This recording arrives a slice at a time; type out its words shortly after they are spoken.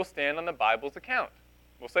we'll stand on the Bible's account.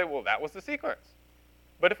 We'll say, well, that was the sequence.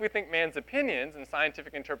 But if we think man's opinions and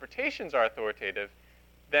scientific interpretations are authoritative,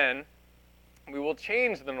 then we will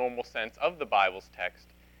change the normal sense of the Bible's text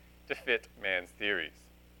to fit man's theories.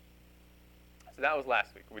 So that was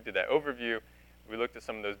last week. We did that overview. We looked at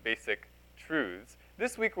some of those basic truths.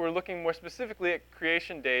 This week, we're looking more specifically at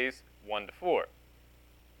creation days 1 to 4.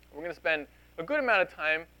 We're going to spend a good amount of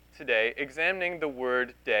time today examining the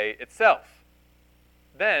word day itself.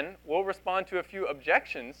 Then, we'll respond to a few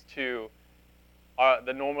objections to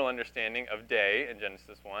the normal understanding of day in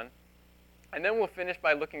Genesis 1. And then we'll finish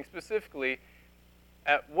by looking specifically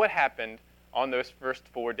at what happened on those first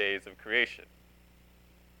 4 days of creation.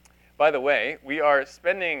 By the way, we are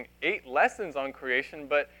spending 8 lessons on creation,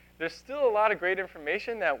 but there's still a lot of great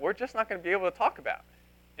information that we're just not going to be able to talk about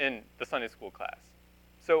in the Sunday school class.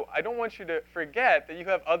 So I don't want you to forget that you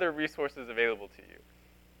have other resources available to you.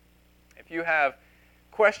 If you have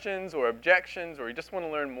questions or objections or you just want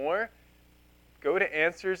to learn more, go to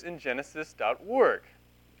answersingenesis.org.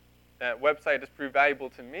 That website has proved valuable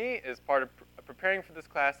to me as part of preparing for this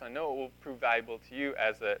class. I know it will prove valuable to you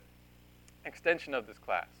as an extension of this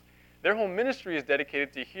class. Their whole ministry is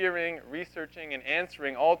dedicated to hearing, researching, and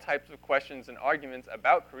answering all types of questions and arguments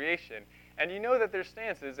about creation. And you know that their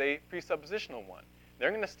stance is a presuppositional one. They're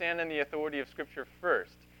going to stand on the authority of Scripture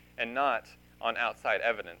first and not on outside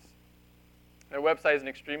evidence. Their website is an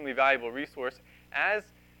extremely valuable resource, as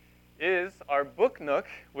is our Book Nook,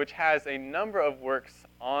 which has a number of works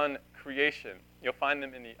on creation. You'll find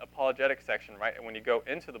them in the apologetic section right when you go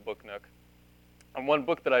into the Book Nook. And one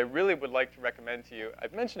book that I really would like to recommend to you,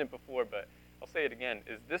 I've mentioned it before, but I'll say it again,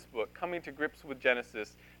 is this book, Coming to Grips with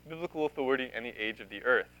Genesis, Biblical Authority and the Age of the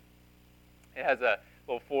Earth. It has a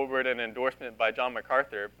little foreword and endorsement by John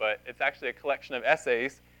MacArthur, but it's actually a collection of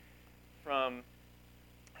essays from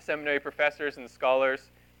seminary professors and scholars,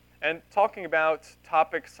 and talking about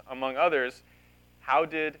topics, among others, how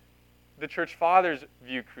did the church fathers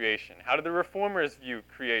view creation? How did the reformers view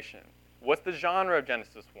creation? What's the genre of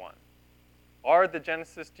Genesis 1? Are the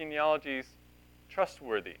Genesis genealogies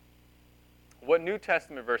trustworthy? What New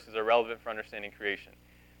Testament verses are relevant for understanding creation?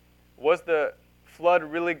 Was the flood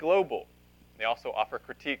really global? They also offer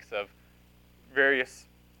critiques of various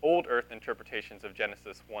old earth interpretations of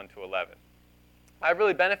Genesis 1 to 11. I've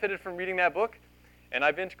really benefited from reading that book, and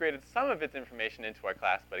I've integrated some of its information into our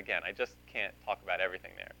class, but again, I just can't talk about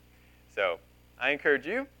everything there. So I encourage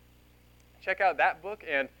you, check out that book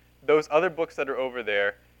and those other books that are over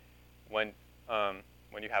there when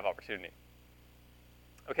you have opportunity.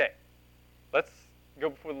 Okay, let's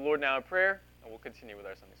go before the Lord now in prayer, and we'll continue with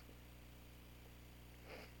our Sunday school.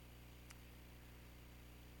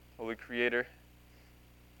 Holy Creator,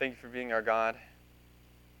 thank you for being our God.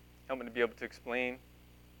 Help me to be able to explain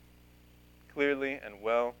clearly and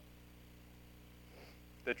well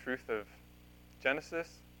the truth of Genesis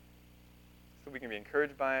so we can be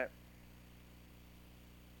encouraged by it,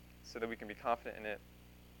 so that we can be confident in it,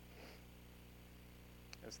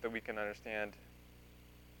 and so that we can understand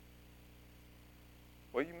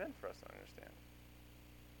what you meant for us to understand.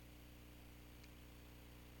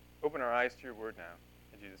 Open our eyes to your word now.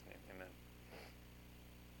 In Jesus' name, amen.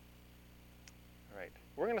 All right.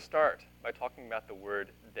 We're going to start by talking about the word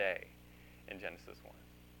day in Genesis 1.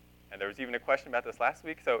 And there was even a question about this last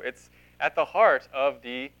week, so it's at the heart of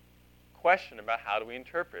the question about how do we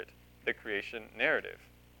interpret the creation narrative.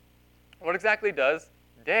 What exactly does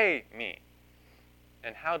day mean?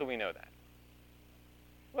 And how do we know that?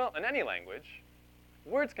 Well, in any language,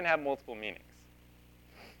 words can have multiple meanings.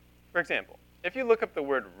 For example, if you look up the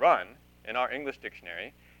word run in our English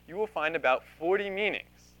dictionary, you will find about 40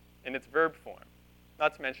 meanings in its verb form,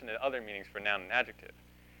 not to mention the other meanings for noun and adjective.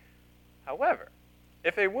 However,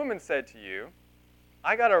 if a woman said to you,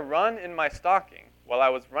 I got a run in my stocking while I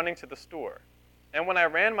was running to the store, and when I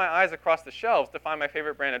ran my eyes across the shelves to find my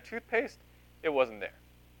favorite brand of toothpaste, it wasn't there.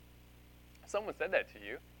 Someone said that to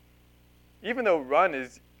you. Even though run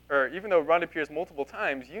appears multiple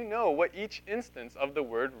times, you know what each instance of the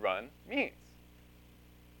word run means.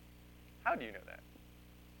 How do you know that?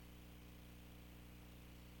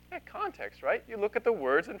 Yeah, context, right? You look at the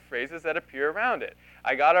words and phrases that appear around it.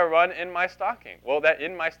 I got a run in my stocking. Well, that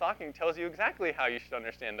in my stocking tells you exactly how you should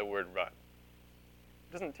understand the word run.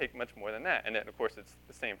 It doesn't take much more than that. And then, of course, it's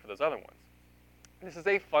the same for those other ones. This is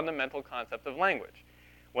a fundamental concept of language.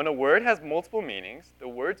 When a word has multiple meanings, the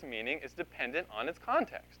word's meaning is dependent on its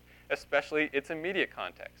context, especially its immediate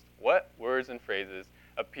context. What words and phrases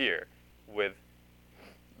appear with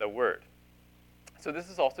the word? So this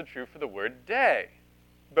is also true for the word day,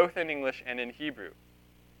 both in English and in Hebrew.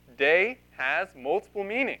 Day has multiple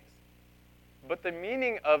meanings. but the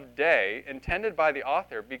meaning of day intended by the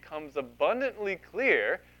author becomes abundantly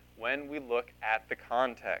clear when we look at the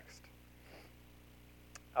context.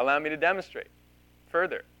 Allow me to demonstrate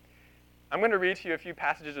further. I'm going to read to you a few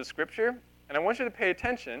passages of Scripture, and I want you to pay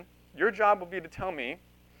attention. Your job will be to tell me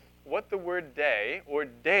what the word day or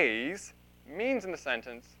days means in the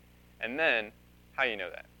sentence, and then how you know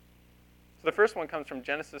that. So the first one comes from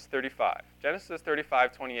Genesis 35. Genesis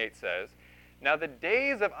 35:28 says, "Now the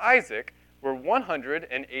days of Isaac were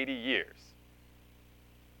 180 years."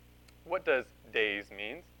 What does days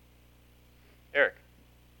mean? Eric?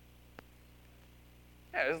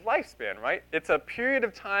 Yeah, it's lifespan, right? It's a period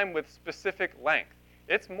of time with specific length.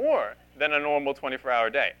 It's more than a normal 24-hour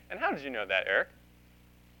day. And how did you know that, Eric?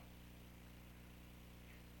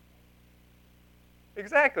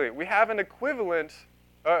 Exactly. We have an equivalent.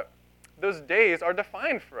 Those days are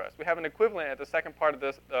defined for us. We have an equivalent at the second part of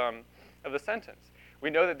the sentence. We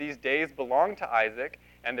know that these days belong to Isaac,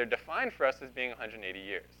 and they're defined for us as being 180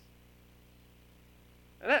 years.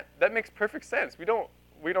 And that makes perfect sense. We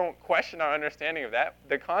don't question our understanding of that.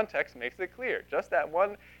 The context makes it clear. Just that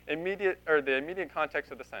one the immediate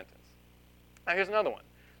context of the sentence. Now here's another one.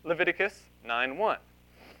 Leviticus 9:1.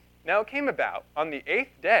 "Now it came about on the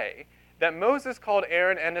 8th day that Moses called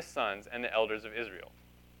Aaron and his sons and the elders of Israel."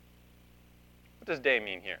 What does day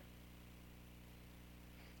mean here?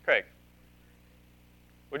 Craig?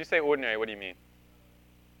 When you say ordinary, what do you mean?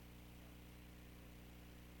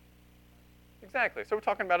 Exactly. So we're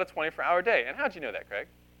talking about a 24-hour day. And how'd you know that, Craig?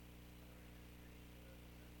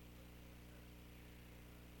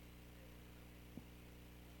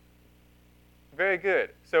 Very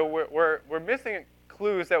good. So we're missing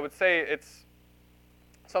clues that would say it's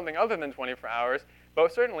something other than 24 hours,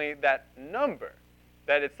 but certainly that number,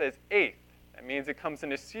 that it says 8th, that means it comes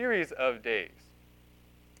in a series of days.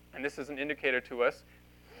 And this is an indicator to us,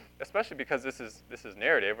 especially because this is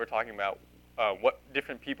narrative. We're talking about what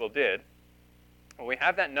different people did. When we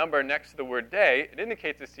have that number next to the word day, it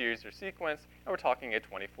indicates a series or sequence, and we're talking a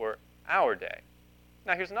 24-hour day.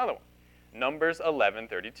 Now here's another one. Numbers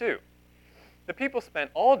 11:32. "The people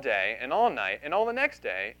spent all day and all night and all the next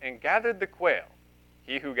day and gathered the quail.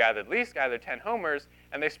 He who gathered least gathered 10 homers,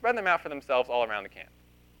 and they spread them out for themselves all around the camp."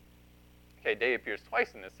 Okay, day appears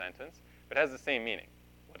twice in this sentence, but has the same meaning.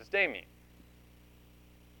 What does day mean?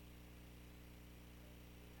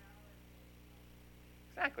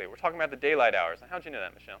 Exactly. We're talking about the daylight hours. How'd you know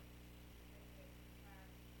that, Michelle?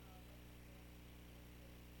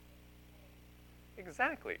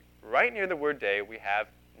 Exactly. Right near the word day, we have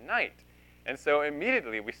night. And so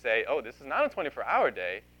immediately we say, oh, this is not a 24-hour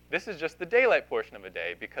day. This is just the daylight portion of a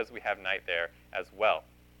day because we have night there as well.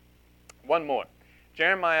 One more.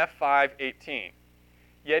 Jeremiah 5:18.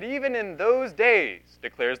 "Yet even in those days,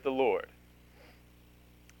 declares the Lord,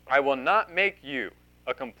 I will not make you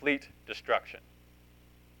a complete destruction."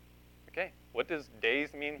 Okay, what does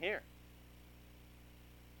days mean here?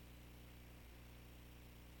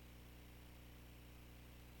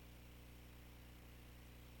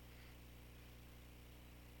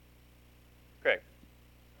 Greg.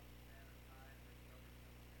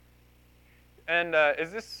 And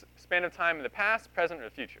is this span of time in the past, present, or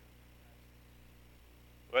future?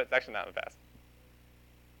 Well, it's actually not in the past.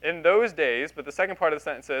 In those days, but the second part of the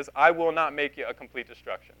sentence says, I will not make you a complete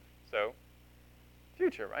destruction. So,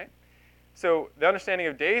 future, right? So the understanding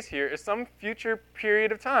of days here is some future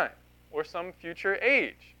period of time or some future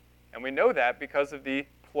age. And we know that because of the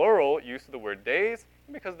plural use of the word days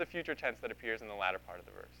and because of the future tense that appears in the latter part of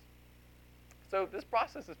the verse. So this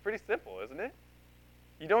process is pretty simple, isn't it?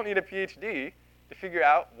 You don't need a PhD to figure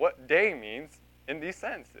out what day means in these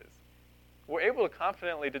sentences. We're able to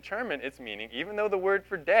confidently determine its meaning, even though the word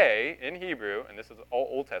for day in Hebrew, and this is all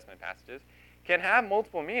Old Testament passages, can have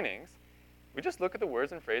multiple meanings. We just look at the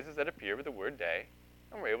words and phrases that appear with the word day,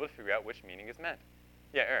 and we're able to figure out which meaning is meant.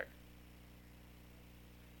 Yeah, Eric.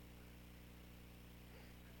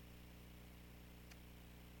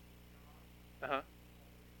 Uh-huh.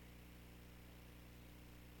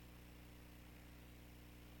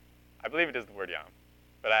 I believe it is the word yom,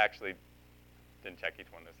 but I actually didn't check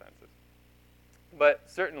each one of those sentences. But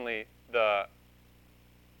certainly the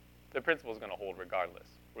principle is going to hold regardless.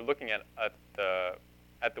 We're looking at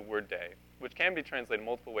the word day, which can be translated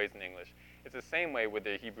multiple ways in English. It's the same way with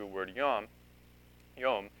the Hebrew word yom,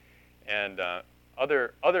 and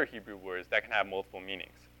other Hebrew words that can have multiple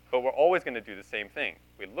meanings. But we're always going to do the same thing.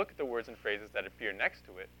 We look at the words and phrases that appear next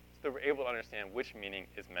to it so that we're able to understand which meaning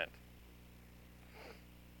is meant.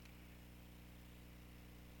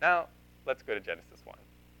 Now, let's go to Genesis 1.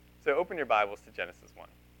 So open your Bibles to Genesis 1,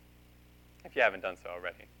 if you haven't done so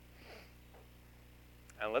already.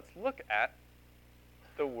 And let's look at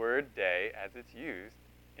the word day as it's used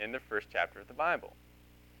in the first chapter of the Bible.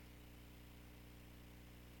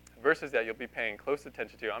 Verses that you'll be paying close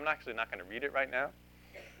attention to. I'm actually not going to read it right now,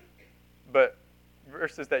 but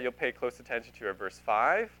verses that you'll pay close attention to are verse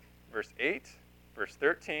 5, verse 8, verse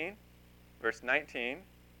 13, verse 19,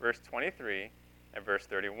 verse 23, and verse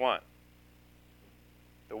 31.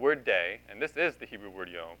 The word day, and this is the Hebrew word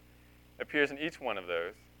yom, appears in each one of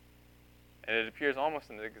those, and it appears almost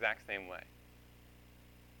in the exact same way.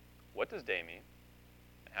 What does day mean,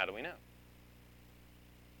 and how do we know?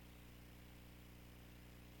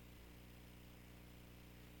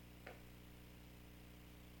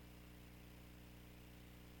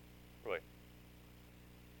 Roy.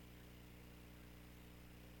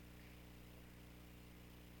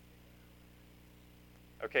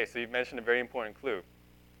 Okay, so you've mentioned a very important clue.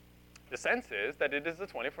 The sense is that it is a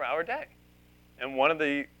 24-hour day. And one of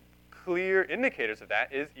the clear indicators of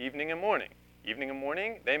that is evening and morning. Evening and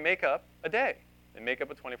morning, they make up a day. They make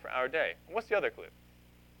up a 24-hour day. And what's the other clue?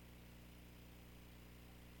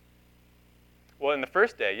 Well, in the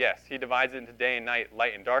first day, yes, he divides it into day and night,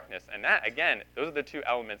 light and darkness. And that, again, those are the two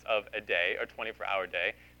elements of a day, or 24-hour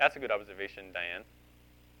day. That's a good observation, Diane.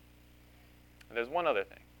 And there's one other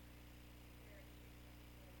thing.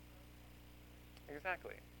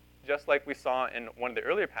 Exactly. Just like we saw in one of the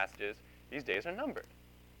earlier passages, these days are numbered.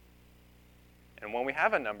 And when we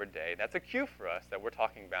have a numbered day, that's a cue for us that we're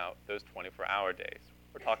talking about those 24-hour days.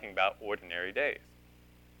 We're talking about ordinary days.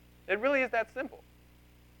 It really is that simple.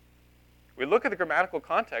 We look at the grammatical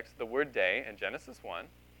context of the word day in Genesis 1,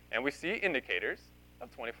 and we see indicators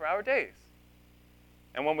of 24-hour days.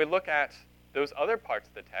 And when we look at those other parts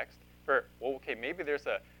of the text, maybe there's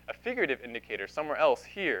a figurative indicator somewhere else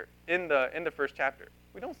here in the first chapter.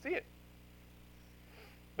 We don't see it.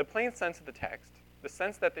 The plain sense of the text, the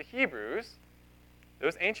sense that the Hebrews,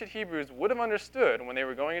 those ancient Hebrews would have understood when they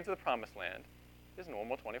were going into the Promised Land, is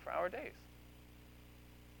normal 24-hour days.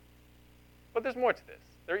 But there's more to this.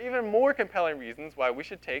 There are even more compelling reasons why we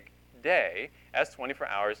should take day as 24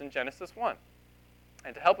 hours in Genesis 1.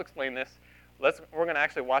 And to help explain this, we're going to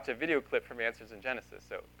actually watch a video clip from Answers in Genesis.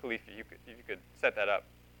 So, Khalifa, if you could set that up.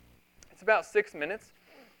 It's about 6 minutes.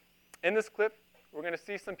 In this clip, we're going to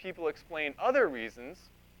see some people explain other reasons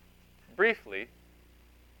briefly.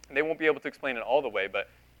 They won't be able to explain it all the way, but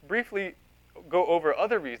briefly go over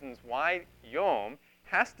other reasons why Yom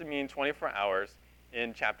has to mean 24 hours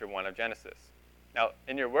in chapter 1 of Genesis. Now,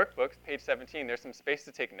 in your workbooks, page 17, there's some space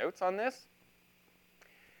to take notes on this.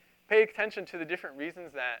 Pay attention to the different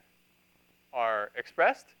reasons that are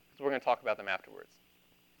expressed, because we're going to talk about them afterwards.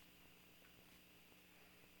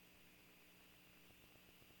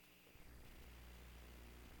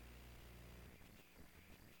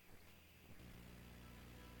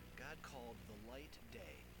 God called the light day,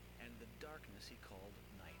 and the darkness he called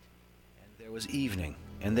night. And there was evening,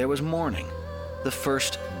 and there was morning, the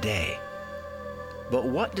first day. But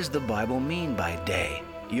what does the Bible mean by day?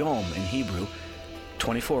 Yom in Hebrew,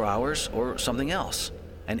 24 hours or something else,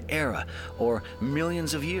 an era or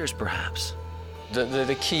millions of years perhaps.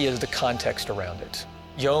 The key is the context around it.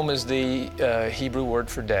 Yom is the Hebrew word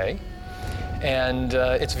for day, and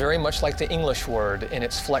it's very much like the English word in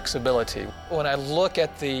its flexibility. When I look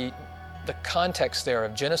at the context there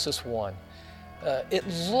of Genesis 1, it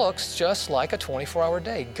looks just like a 24-hour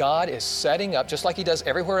day. God is setting up, just like he does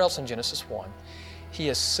everywhere else in Genesis 1, he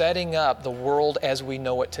is setting up the world as we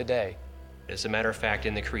know it today. As a matter of fact,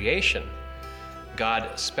 in the creation,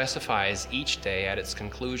 God specifies each day at its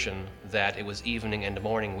conclusion that it was evening and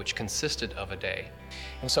morning, which consisted of a day.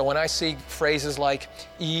 And so when I see phrases like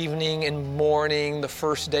evening and morning, the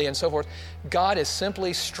first day, and so forth, God is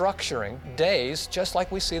simply structuring days just like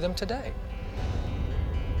we see them today.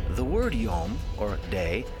 The word yom, or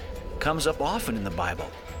day, comes up often in the Bible.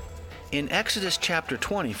 In Exodus chapter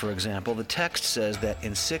 20, for example, the text says that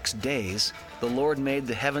in 6 days the Lord made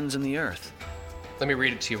the heavens and the earth. Let me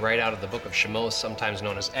read it to you right out of the book of Shemos, sometimes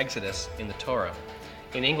known as Exodus in the Torah.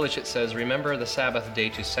 In English it says, "Remember the Sabbath day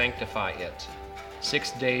to sanctify it.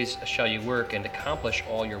 6 days shall you work and accomplish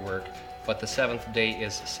all your work, but the 7th day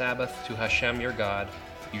is Sabbath to Hashem your God.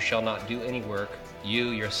 You shall not do any work, you,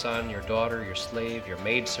 your son, your daughter, your slave, your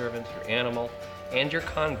maidservant, your animal, and your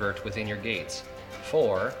convert within your gates.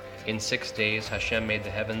 For in 6 days Hashem made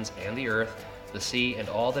the heavens and the earth, the sea, and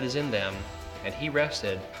all that is in them, and he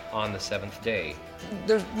rested on the 7th day."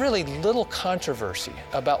 There's really little controversy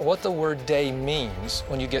about what the word day means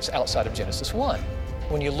when you get outside of Genesis 1.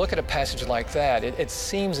 When you look at a passage like that, it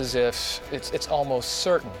seems as if it's almost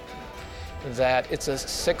certain that it's a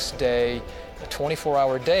 6-day, a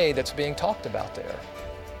 24-hour day that's being talked about there.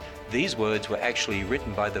 these words were actually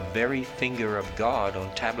written by the very finger of God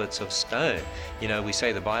on tablets of stone. You know, we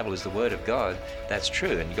say the Bible is the Word of God. That's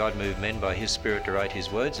true, and God moved men by His Spirit to write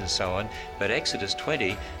His words and so on. But Exodus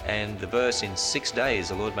 20 and the verse, in 6 days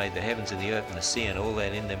the Lord made the heavens and the earth and the sea and all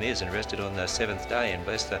that in them is, and rested on the seventh day and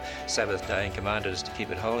blessed the Sabbath day and commanded us to keep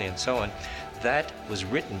it holy and so on. That was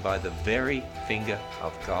written by the very finger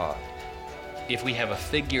of God. If we have a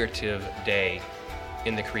figurative day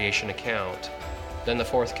in the creation account, then the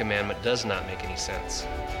fourth commandment does not make any sense.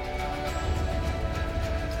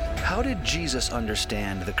 How did Jesus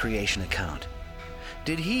understand the creation account?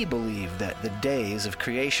 Did he believe that the days of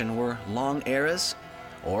creation were long eras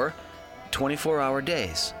or 24-hour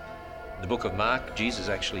days? In the book of Mark, Jesus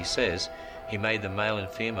actually says He made them male and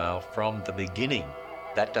female from the beginning.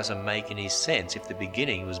 That doesn't make any sense if the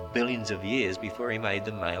beginning was billions of years before He made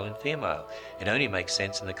them male and female. It only makes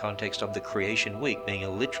sense in the context of the creation week being a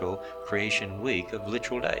literal creation week of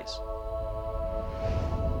literal days.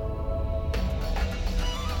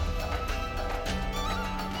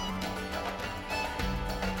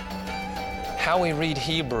 How we read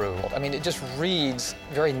Hebrew, I mean, it just reads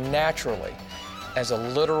very naturally as a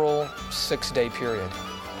literal 6-day period.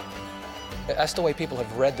 That's the way people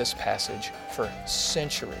have read this passage for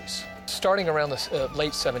centuries. Starting around the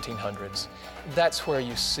late 1700s, that's where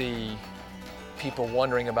you see people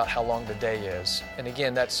wondering about how long the day is. And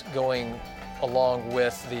again, that's going along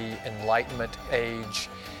with the Enlightenment age,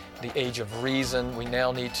 the age of reason. We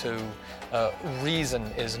now need to, reason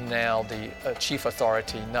is now the chief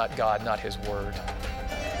authority, not God, not His Word.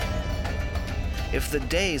 If the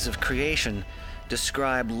days of creation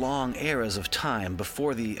describe long eras of time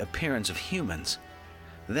before the appearance of humans,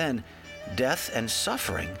 then death and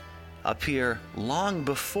suffering appear long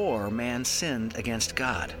before man sinned against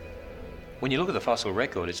God. When you look at the fossil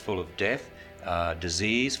record, it's full of death,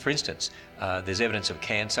 disease. For instance, there's evidence of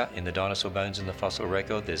cancer in the dinosaur bones in the fossil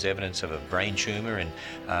record. There's evidence of a brain tumor in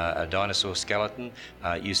a dinosaur skeleton.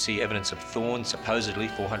 You see evidence of thorns, supposedly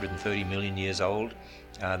 430 million years old.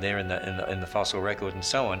 There in the fossil record and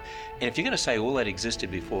so on. And if you're going to say all that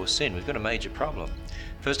existed before sin, we've got a major problem.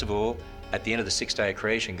 First of all, at the end of the 6th day of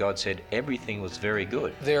creation, God said everything was very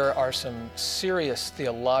good. There are some serious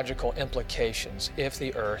theological implications if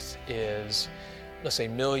the earth is, let's say,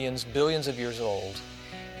 millions, billions of years old,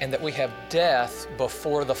 and that we have death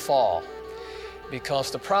before the fall.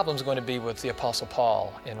 Because the problem is going to be with the Apostle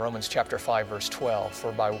Paul in Romans chapter 5, verse 12,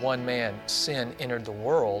 for by one man sin entered the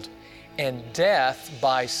world, and death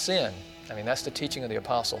by sin. I mean, that's the teaching of the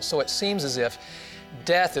apostles. So it seems as if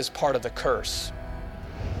death is part of the curse.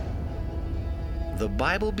 The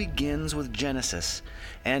Bible begins with Genesis,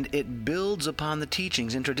 and it builds upon the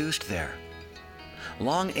teachings introduced there.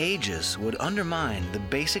 Long ages would undermine the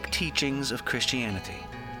basic teachings of Christianity.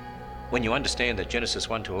 When you understand that Genesis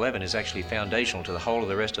 1 to 11 is actually foundational to the whole of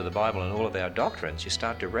the rest of the Bible and all of our doctrines, you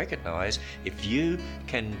start to recognize if you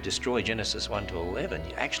can destroy Genesis 1 to 11,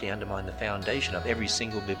 you actually undermine the foundation of every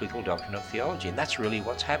single biblical doctrine of theology. And that's really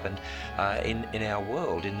what's happened in our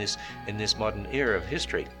world, in this modern era of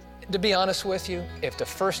history. To be honest with you, if the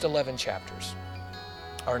first 11 chapters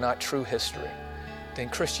are not true history, then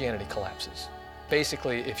Christianity collapses.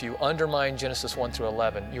 Basically, if you undermine Genesis 1 through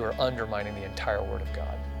 11, you are undermining the entire Word of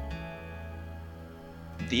God.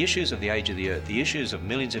 The issues of the age of the earth, the issues of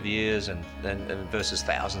millions of years and versus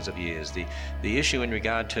thousands of years, the issue in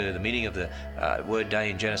regard to the meaning of the word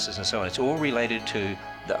day in Genesis and so on, it's all related to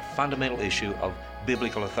the fundamental issue of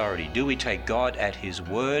biblical authority. Do we take God at His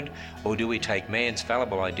word, or do we take man's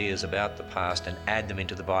fallible ideas about the past and add them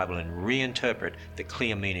into the Bible and reinterpret the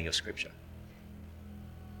clear meaning of Scripture?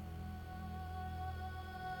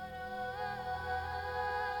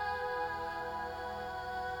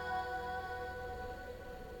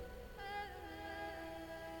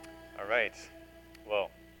 All right.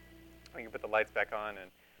 Well, we can put the lights back on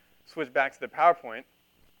and switch back to the PowerPoint.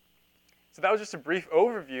 So that was just a brief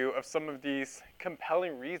overview of some of these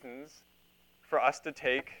compelling reasons for us to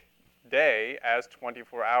take day as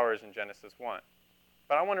 24 hours in Genesis 1.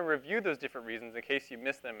 But I want to review those different reasons in case you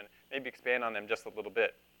missed them and maybe expand on them just a little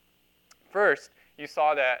bit. First, you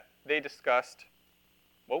saw that they discussed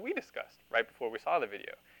what we discussed right before we saw the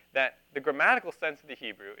video, that the grammatical sense of the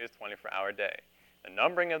Hebrew is 24-hour day. The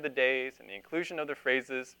numbering of the days and the inclusion of the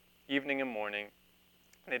phrases evening and morning,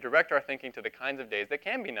 they direct our thinking to the kinds of days that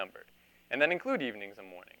can be numbered, and that include evenings and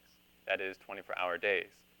mornings, that is 24-hour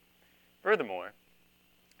days. Furthermore,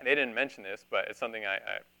 and they didn't mention this, but it's something I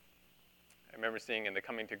remember seeing in the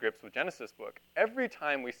Coming to Grips with Genesis book. Every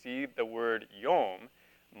time we see the word yom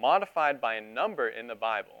modified by a number in the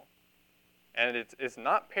Bible, and it's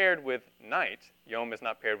not paired with night, yom is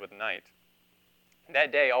not paired with night,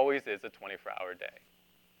 that day always is a 24-hour day.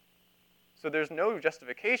 So there's no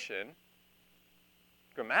justification,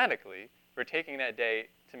 grammatically, for taking that day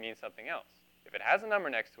to mean something else. If it has a number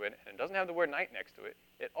next to it and it doesn't have the word night next to it,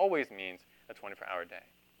 it always means a 24-hour day.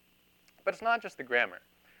 But it's not just the grammar.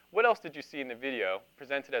 What else did you see in the video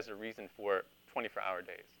presented as a reason for 24-hour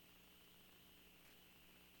days?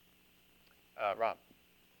 Rob.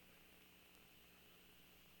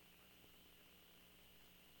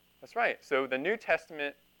 That's right. So the New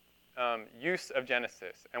Testament use of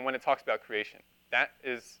Genesis, and when it talks about creation, that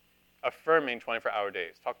is affirming 24-hour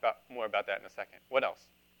days. Talk more about that in a second. What else?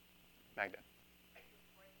 Magda.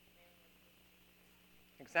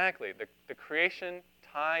 Exactly. The creation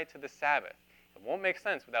tied to the Sabbath. It won't make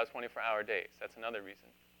sense without 24-hour days. That's another reason.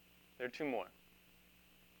 There are two more.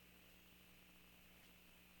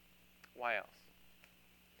 Why else?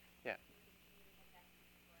 Yeah.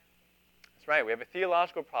 That's right. We have a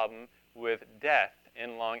theological problem with death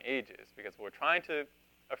in long ages because we're trying to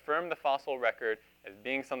affirm the fossil record as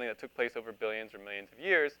being something that took place over billions or millions of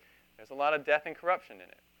years. There's a lot of death and corruption in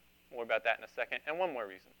it. More about that in a second. And one more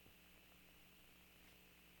reason.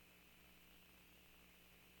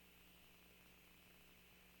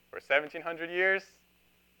 For 1,700 years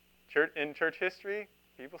in church history,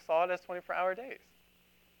 people saw it as 24-hour days.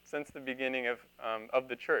 Since the beginning of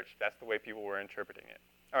the church, that's the way people were interpreting it.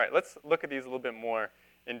 All right, let's look at these a little bit more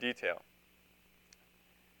in detail.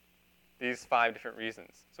 These 5 different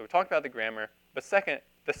reasons. So we talked about the grammar, but second,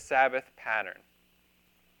 the Sabbath pattern.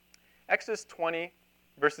 Exodus 20,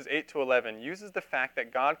 verses 8 to 11, uses the fact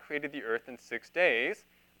that God created the earth in 6 days,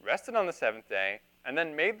 rested on the 7th day, and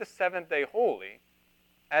then made the 7th day holy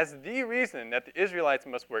as the reason that the Israelites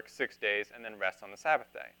must work 6 days and then rest on the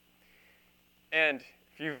Sabbath day. And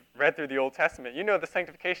if you've read through the Old Testament, you know the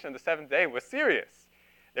sanctification of the 7th day was serious.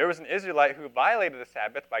 There was an Israelite who violated the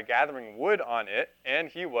Sabbath by gathering wood on it, and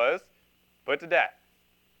he was put to death.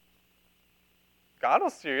 God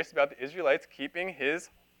was serious about the Israelites keeping his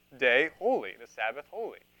day holy, the Sabbath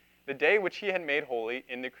holy, the day which he had made holy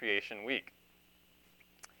in the creation week.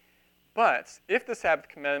 But if the Sabbath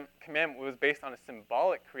commandment was based on a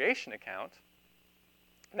symbolic creation account,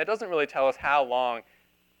 that doesn't really tell us how long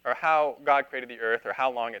or how God created the earth or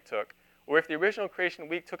how long it took, or if the original creation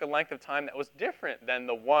week took a length of time that was different than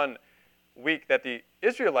the 1 week that the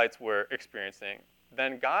Israelites were experiencing,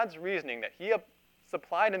 then God's reasoning that he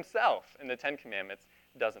supplied himself in the 10 Commandments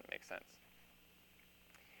doesn't make sense.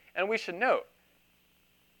 And we should note,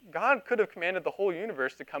 God could have commanded the whole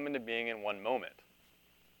universe to come into being in 1 moment.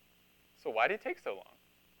 So why did it take so long?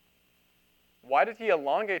 Why did he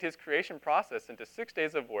elongate his creation process into 6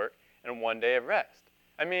 days of work and 1 day of rest?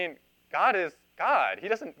 I mean, God is God. He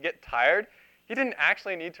doesn't get tired. He didn't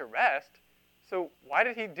actually need to rest. So why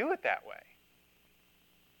did he do it that way?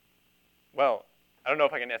 Well, I don't know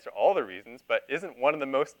if I can answer all the reasons, but isn't one of the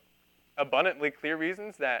most abundantly clear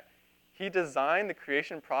reasons that he designed the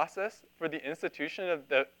creation process for the institution of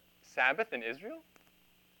the Sabbath in Israel,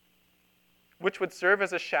 which would serve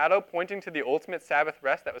as a shadow pointing to the ultimate Sabbath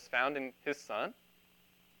rest that was found in his Son?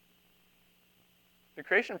 The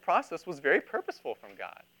creation process was very purposeful from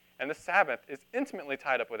God, and the Sabbath is intimately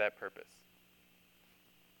tied up with that purpose.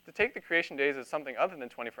 To take the creation days as something other than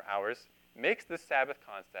 24 hours makes this Sabbath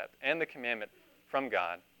concept and the commandment from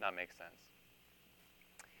God not make sense.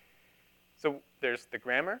 So there's the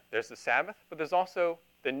grammar, there's the Sabbath, but there's also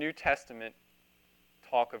the New Testament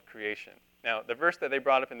talk of creation. Now, the verse that they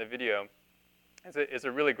brought up in the video is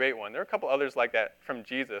a really great one. There are a couple others like that from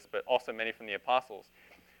Jesus, but also many from the apostles.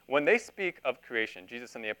 When they speak of creation,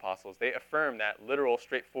 Jesus and the apostles, they affirm that literal,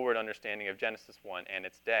 straightforward understanding of Genesis 1 and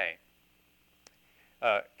its day.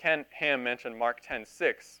 Ken Ham mentioned Mark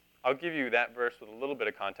 10:6. I'll give you that verse with a little bit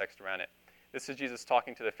of context around it. This is Jesus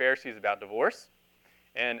talking to the Pharisees about divorce.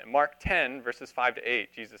 And Mark 10, verses 5 to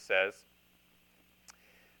 8, Jesus says,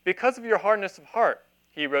 "Because of your hardness of heart,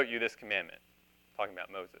 he wrote you this commandment," talking about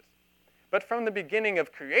Moses. "But from the beginning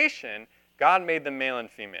of creation, God made them male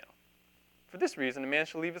and female. For this reason, a man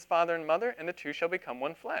shall leave his father and mother, and the two shall become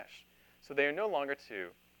one flesh. So they are no longer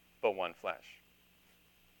two, but one flesh."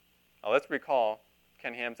 Now let's recall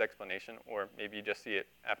Ken Ham's explanation, or maybe you just see it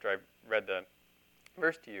after I've read the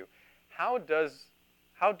verse to you. How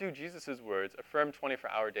do Jesus' words affirm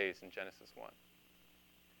 24-hour days in Genesis 1?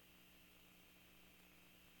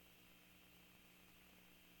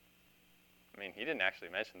 I mean, he didn't actually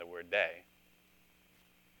mention the word day.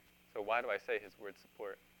 So why do I say his words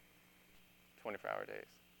support 24-hour days?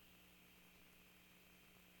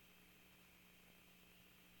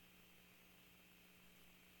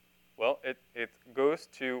 Well, it goes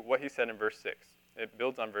to what he said in verse 6. It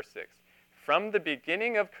builds on verse 6. From the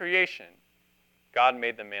beginning of creation, God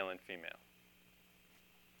made them male and female.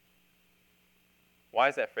 Why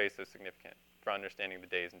is that phrase so significant for understanding the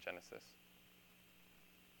days in Genesis?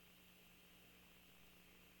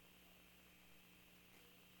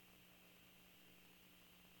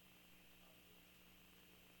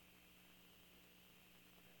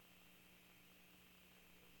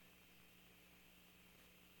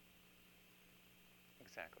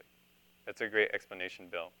 Exactly. That's a great explanation,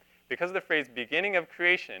 Bill. Because the phrase beginning of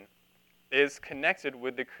creation is connected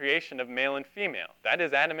with the creation of male and female. That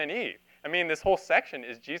is Adam and Eve. I mean, this whole section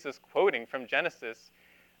is Jesus quoting from Genesis,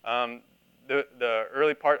 the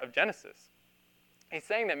early part of Genesis. He's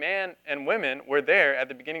saying that man and women were there at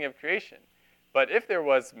the beginning of creation. But if there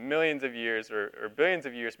was millions of years or billions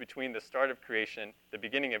of years between the start of creation, the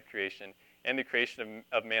beginning of creation, and the creation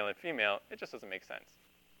of male and female, it just doesn't make sense.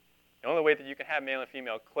 The only way that you can have male and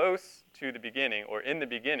female close to the beginning or in the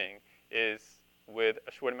beginning is with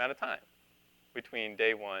a short amount of time between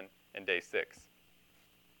day 1 and day 6.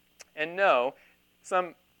 And no,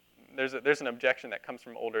 there's an objection that comes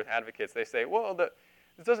from older advocates. They say, well, this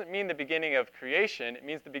doesn't mean the beginning of creation. It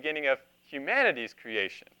means the beginning of humanity's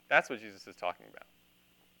creation. That's what Jesus is talking about.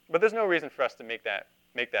 But there's no reason for us to make that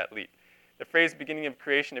leap. The phrase beginning of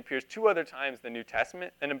creation appears 2 other times in the New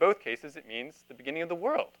Testament, and in both cases it means the beginning of the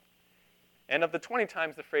world. And of the 20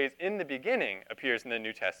 times the phrase in the beginning appears in the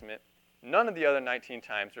New Testament, none of the other 19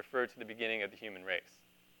 times refer to the beginning of the human race.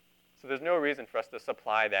 So there's no reason for us to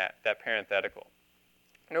supply that parenthetical.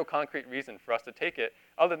 No concrete reason for us to take it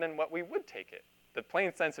other than what we would take it. The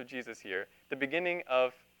plain sense of Jesus here, the beginning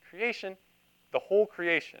of creation, the whole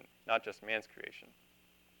creation, not just man's creation.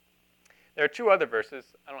 There are 2 other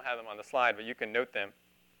verses. I don't have them on the slide, but you can note them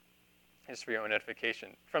just for your own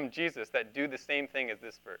edification, from Jesus that do the same thing as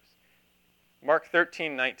this verse. Mark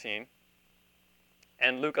 13:19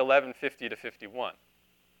 and Luke 11:50-51.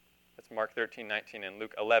 That's Mark 13:19 and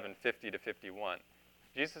Luke 11:50-51.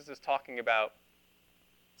 Jesus is talking about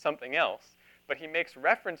something else, but he makes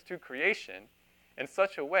reference to creation in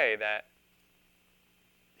such a way that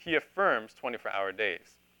he affirms 24-hour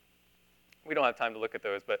days. We don't have time to look at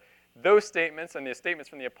those, but those statements and the statements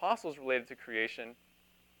from the apostles related to creation,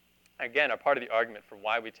 again, are part of the argument for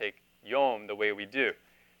why we take Yom the way we do.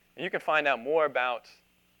 And you can find out more about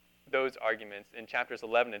those arguments in chapters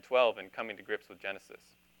 11 and 12 in Coming to Grips with Genesis.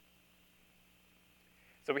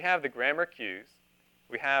 So we have the grammar cues,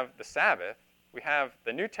 we have the Sabbath, we have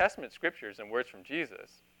the New Testament scriptures and words from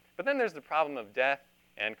Jesus, but then there's the problem of death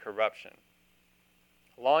and corruption.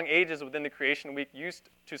 Long ages within the creation week used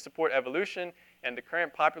to support evolution, and the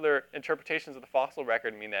current popular interpretations of the fossil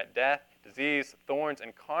record mean that death, disease, thorns,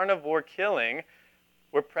 and carnivore killing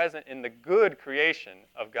were present in the good creation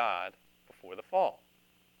of God before the fall.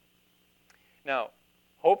 Now,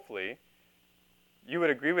 hopefully, you would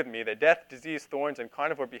agree with me that death, disease, thorns, and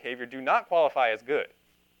carnivore behavior do not qualify as good.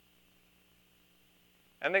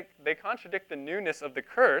 And they contradict the newness of the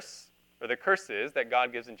curse, or the curses that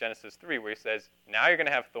God gives in Genesis 3, where he says, now you're going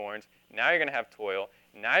to have thorns, now you're going to have toil,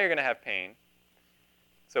 now you're going to have pain.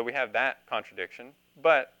 So we have that contradiction.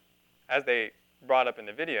 But as they brought up in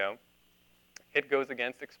the video, it goes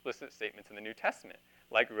against explicit statements in the New Testament,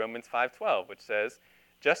 like Romans 5:12, which says,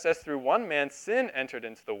 just as through one man sin entered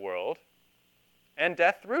into the world, and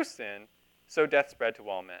death through sin, so death spread to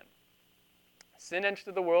all men. Sin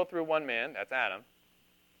entered the world through one man, that's Adam,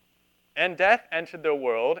 and death entered the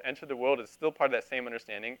world is still part of that same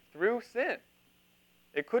understanding, through sin.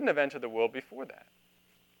 It couldn't have entered the world before that.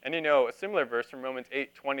 And a similar verse from Romans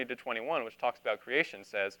 8:20-21, which talks about creation,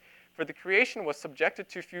 says, for the creation was subjected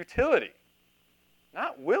to futility,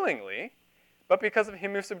 not willingly, but because of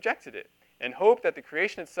him who subjected it, in hope that the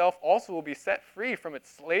creation itself also will be set free from its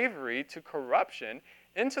slavery to corruption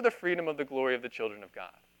into the freedom of the glory of the children of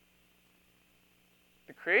God.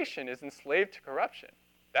 The creation is enslaved to corruption.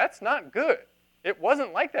 That's not good. It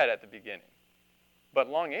wasn't like that at the beginning, but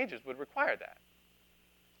long ages would require that.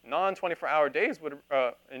 Non-24-hour days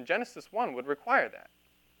in Genesis 1 would require that.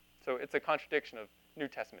 So it's a contradiction of New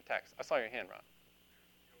Testament text. I saw your hand, Ron.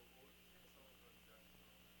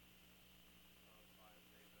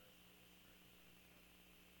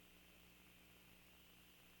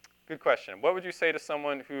 Good question. What would you say to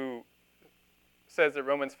someone who says that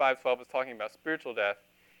Romans 5:12 is talking about spiritual death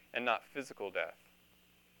and not physical death?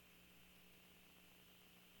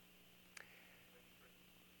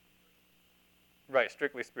 Right,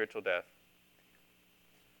 strictly spiritual death.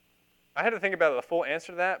 I had to think about the full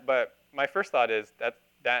answer to that, but my first thought is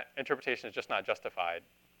that interpretation is just not justified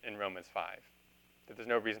in Romans 5. That there's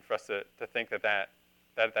no reason for us to think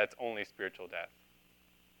that's only spiritual death.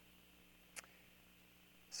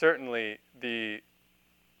 Certainly, the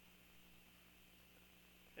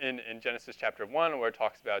in Genesis chapter 1 where it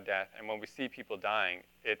talks about death, and when we see people dying,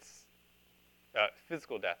 it's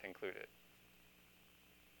physical death included.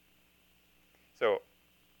 So,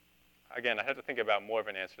 again, I have to think about more of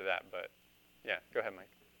an answer to that, but yeah, go ahead, Mike.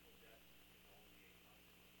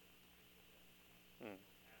 Hmm.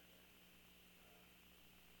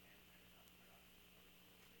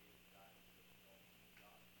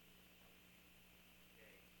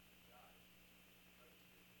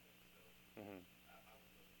 Mm-hmm.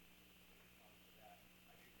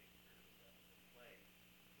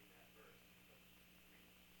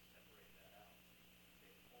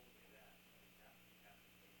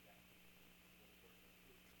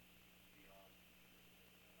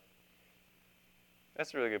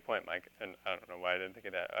 That's a really good point, Mike, and I don't know why I didn't think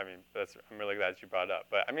of that. I mean, I'm really glad that you brought it up.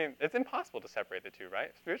 But, I mean, it's impossible to separate the two, right?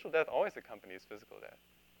 Spiritual death always accompanies physical death.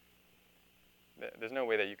 There's no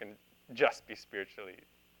way that you can just be spiritually,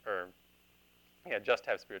 or, just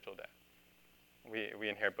have spiritual death. We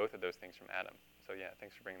inherit both of those things from Adam. So, yeah,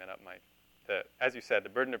 thanks for bringing that up, Mike. As you said, the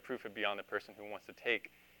burden of proof would be on the person who wants to take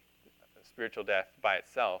spiritual death by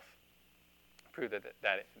itself, prove that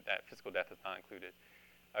physical death is not included.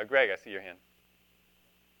 Greg, I see your hand.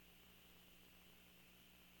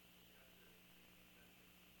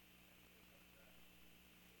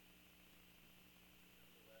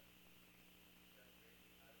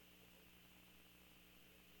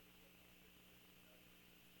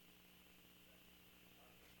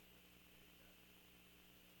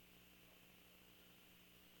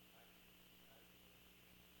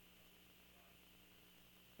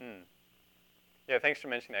 Yeah, thanks for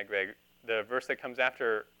mentioning that, Greg. The verse that comes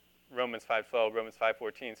after Romans 5:12, Romans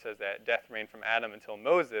 5:14 says that death reigned from Adam until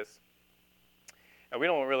Moses. And we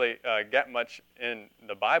don't really get much in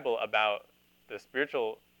the Bible about the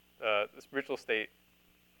spiritual state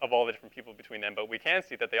of all the different people between them, but we can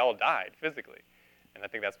see that they all died physically, and I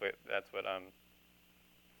think that's what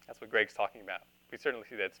Greg's talking about. We certainly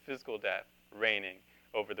see that it's physical death reigning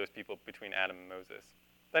over those people between Adam and Moses.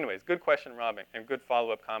 So anyways, good question, Robin, and good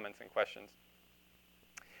follow-up comments and questions.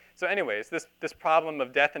 So anyways, this problem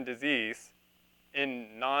of death and disease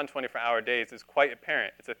in non-24-hour days is quite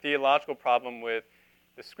apparent. It's a theological problem with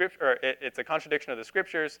the scripture, it's a contradiction of the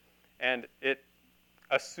scriptures, and it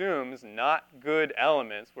assumes not good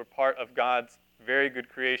elements were part of God's very good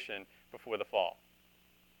creation before the fall.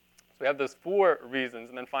 So we have those 4 reasons,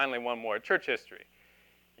 and then finally one more, church history.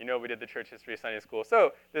 You know, we did the church history Sunday school,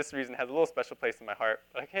 so this reason has a little special place in my heart.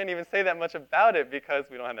 I can't even say that much about it because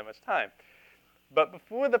we don't have that much time. But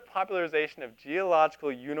before the popularization of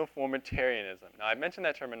geological uniformitarianism, now I've mentioned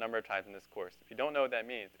that term a number of times in this course. If you don't know what that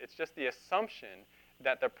means, it's just the assumption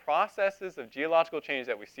that the processes of geological change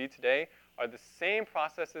that we see today are the same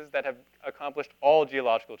processes that have accomplished all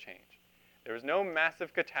geological change. There was no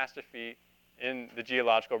massive catastrophe in the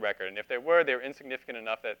geological record, and if there were, they were insignificant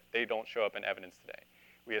enough that they don't show up in evidence today.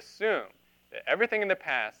 We assume that everything in the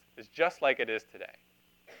past is just like it is today.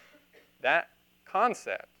 That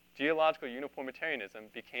concept, geological uniformitarianism,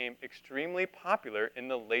 became extremely popular in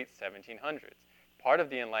the late 1700s, part of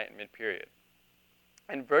the Enlightenment period.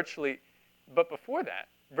 And but before that,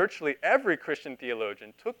 virtually every Christian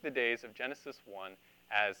theologian took the days of Genesis 1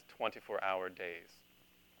 as 24-hour days.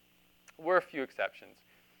 There were a few exceptions,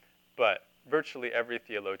 but virtually every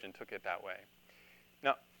theologian took it that way.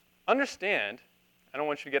 Now, understand, I don't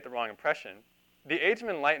want you to get the wrong impression, the Age of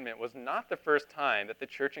Enlightenment was not the first time that the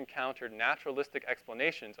church encountered naturalistic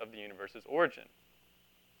explanations of the universe's origin.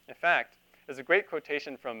 In fact, there's a great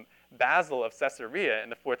quotation from Basil of Caesarea in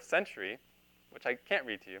the 4th century, which I can't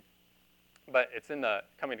read to you, but it's in the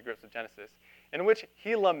Coming to Grips with Genesis, in which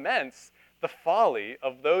he laments the folly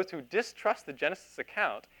of those who distrust the Genesis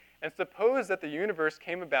account and suppose that the universe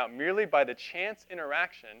came about merely by the chance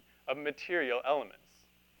interaction of material elements.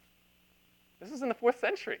 This is in the 4th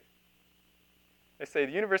century. They say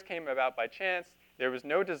the universe came about by chance, there was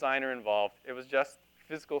no designer involved, it was just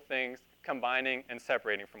physical things combining and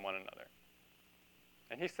separating from one another.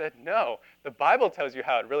 And he said, no, the Bible tells you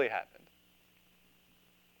how it really happened.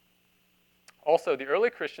 Also, the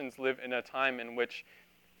early Christians lived in a time in which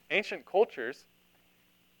ancient cultures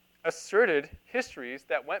asserted histories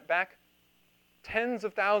that went back tens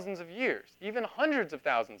of thousands of years, even hundreds of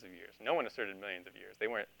thousands of years. No one asserted millions of years. They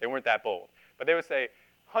weren't that bold. But they would say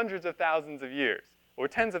hundreds of thousands of years, or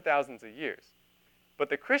tens of thousands of years. But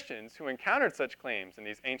the Christians who encountered such claims in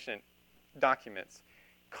these ancient documents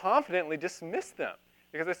confidently dismissed them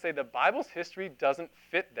because they say the Bible's history doesn't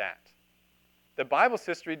fit that. The Bible's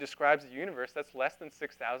history describes a universe that's less than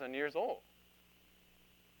 6,000 years old.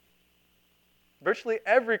 Virtually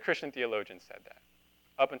every Christian theologian said that,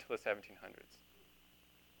 up until the 1700s.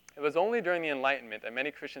 It was only during the Enlightenment that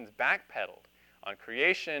many Christians backpedaled on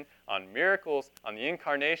creation, on miracles, on the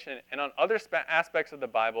incarnation, and on other aspects of the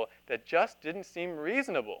Bible that just didn't seem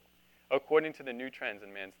reasonable according to the new trends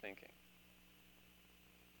in man's thinking.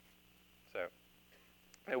 So,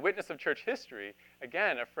 the witness of church history,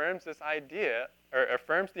 again, affirms this idea, or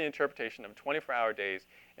affirms the interpretation of 24-hour days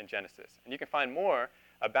in Genesis. And you can find more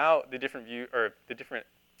about the different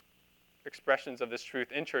expressions of this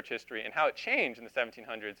truth in church history and how it changed in the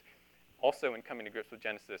 1700s, also in coming to grips with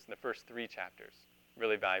Genesis in the first 3 chapters.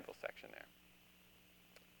 Really valuable section there.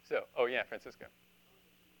 So, oh yeah, Francisco.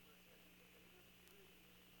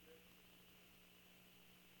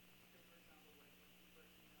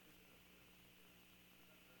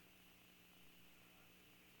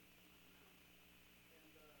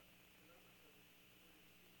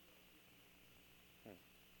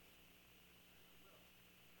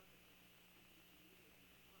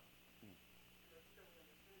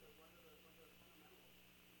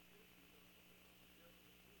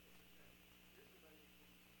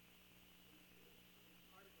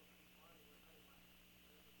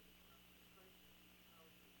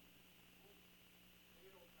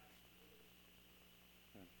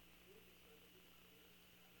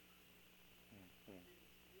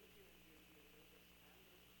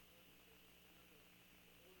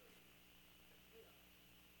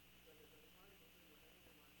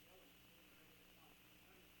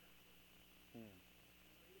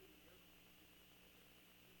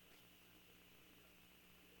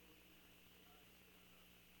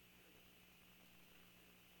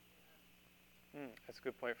 That's a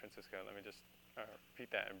good point, Francisco. Let me just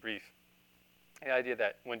repeat that in brief. The idea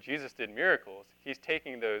that when Jesus did miracles, he's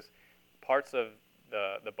taking those parts of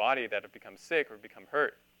the body that have become sick or become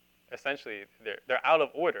hurt. Essentially, they're out of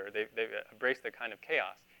order. They've embraced the kind of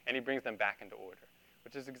chaos, and he brings them back into order,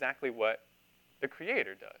 which is exactly what the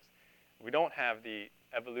Creator does. We don't have the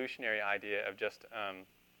evolutionary idea of just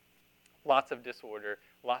lots of disorder,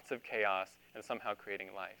 lots of chaos, and somehow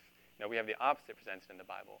creating life. No, we have the opposite presented in the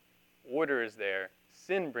Bible. Order is there.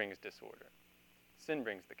 Sin brings disorder. Sin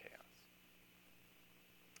brings the chaos.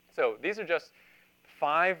 So these are just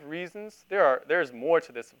 5 reasons. There's more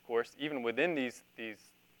to this, of course, even within these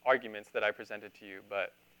arguments that I presented to you.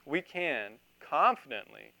 But we can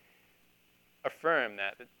confidently affirm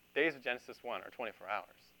that the days of Genesis 1 are 24 hours.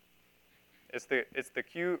 It's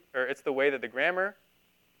the way that the grammar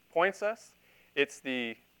points us. It's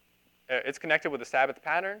connected with the Sabbath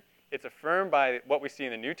pattern. It's affirmed by what we see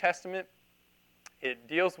in the New Testament. It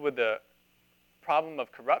deals with the problem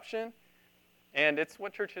of corruption, and it's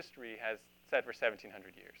what church history has said for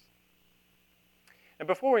 1,700 years. And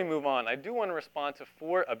before we move on, I do want to respond to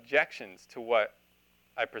 4 objections to what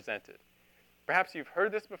I presented. Perhaps you've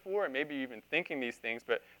heard this before, and maybe you've been thinking these things,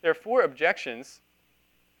 but there are 4 objections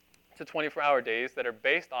to 24-hour days that are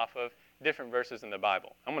based off of different verses in the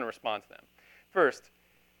Bible. I'm going to respond to them. First,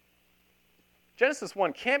 Genesis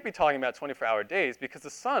 1 can't be talking about 24-hour days because the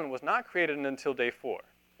sun was not created until day 4.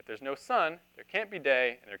 If there's no sun, there can't be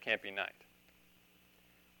day and there can't be night.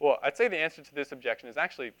 Well, I'd say the answer to this objection is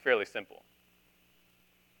actually fairly simple.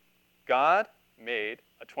 God made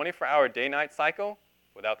a 24-hour day-night cycle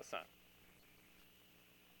without the sun.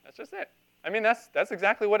 That's just it. I mean, that's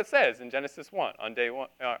exactly what it says in Genesis 1 on day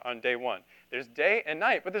 1. There's day and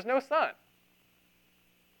night, but there's no sun.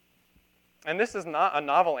 And this is not a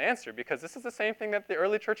novel answer because this is the same thing that the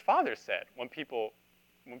early church fathers said when people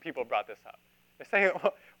brought this up. They say,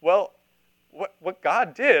 well, what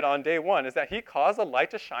God did on day 1 is that he caused a light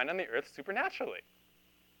to shine on the earth supernaturally.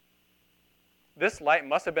 This light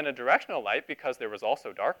must have been a directional light because there was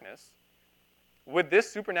also darkness. With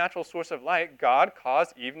this supernatural source of light, God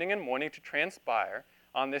caused evening and morning to transpire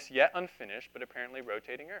on this yet unfinished but apparently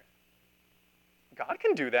rotating earth. God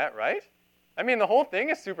can do that, right? I mean, the whole thing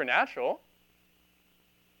is supernatural.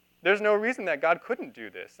 There's no reason that God couldn't do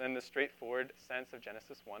this, and the straightforward sense of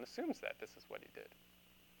Genesis 1 assumes that this is what he did.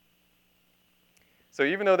 So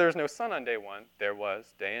even though there was no sun on day 1, there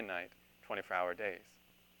was day and night, 24-hour days.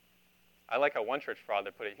 I like how one church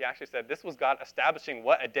father put it. He actually said this was God establishing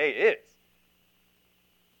what a day is.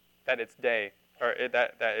 That it's day, or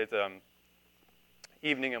that it's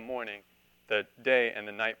evening and morning, the day and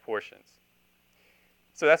the night portions.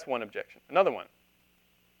 So that's one objection. Another one.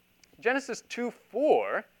 Genesis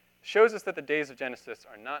 2:4 shows us that the days of Genesis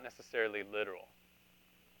are not necessarily literal.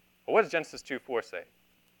 Well, what does Genesis 2:4 say?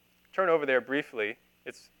 Turn over there briefly.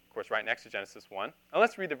 It's, of course, right next to Genesis 1. Now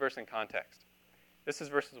let's read the verse in context. This is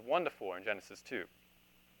verses 1 to 4 in Genesis 2.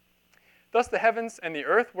 Thus the heavens and the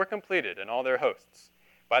earth were completed, and all their hosts.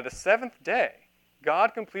 By the 7th day,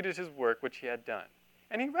 God completed his work which he had done,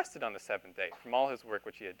 and he rested on the seventh day from all his work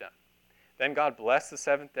which he had done. Then God blessed the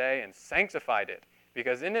seventh day and sanctified it,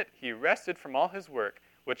 because in it he rested from all his work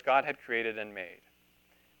which God had created and made.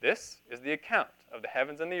 This is the account of the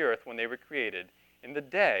heavens and the earth when they were created, in the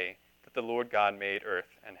day that the Lord God made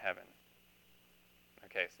earth and heaven.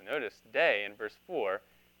 Okay, so notice day in verse 4,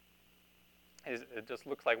 it just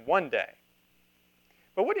looks like one day.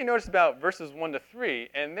 But what do you notice about verses 1 to 3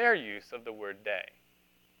 and their use of the word day?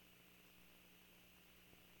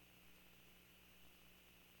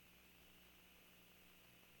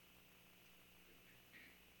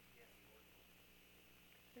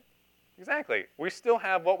 Exactly. We still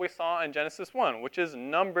have what we saw in Genesis 1, which is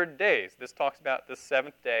numbered days. This talks about the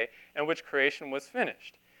seventh day in which creation was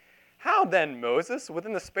finished. How then, Moses,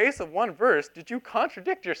 within the space of one verse, did you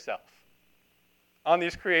contradict yourself on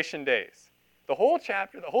these creation days? The whole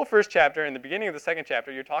chapter, the whole first chapter, and the beginning of the second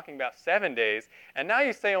chapter, you're talking about 7 days, and now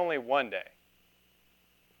you say only 1 day.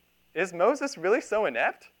 Is Moses really so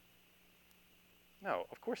inept? No,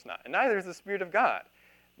 of course not. And neither is the Spirit of God.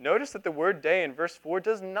 Notice that the word day in verse 4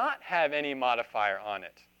 does not have any modifier on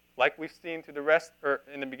it, like we've seen through the rest, or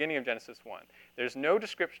in the beginning of Genesis 1. There's no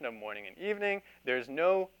description of morning and evening. There's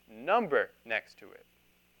no number next to it.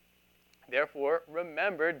 Therefore,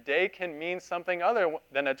 remember, day can mean something other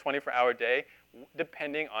than a 24-hour day,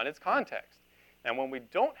 depending on its context. And when we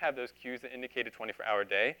don't have those cues that indicate a 24-hour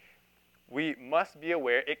day, we must be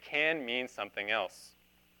aware it can mean something else.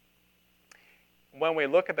 When we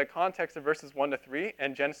look at the context of verses 1 to 3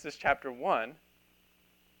 and Genesis chapter 1,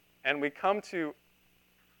 and we come to,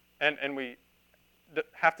 and we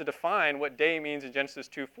have to define what day means in Genesis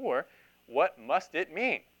 2:4, what must it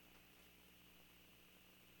mean?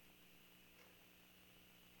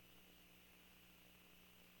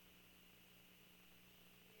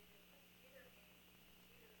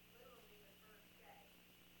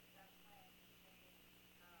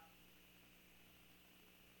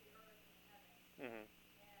 Mm-hmm.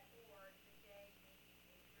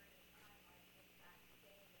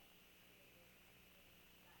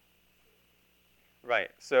 Right.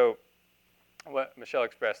 So what Michelle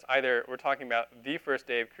expressed, either we're talking about the first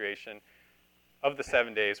day of creation of the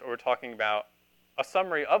 7 days, or we're talking about a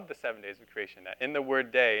summary of the 7 days of creation. That in the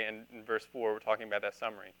word day, and in verse 4, we're talking about that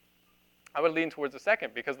summary. I would lean towards the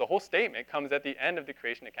second, because the whole statement comes at the end of the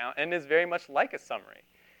creation account and is very much like a summary.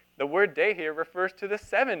 The word day here refers to the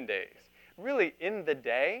 7 days. Really, in the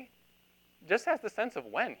day just has the sense of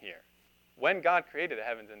when here, when God created the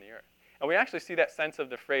heavens and the earth. And we actually see that sense of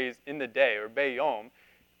the phrase in the day, or beyom,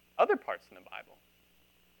 other parts in the Bible.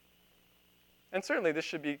 And certainly this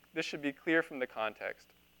should be clear from the context.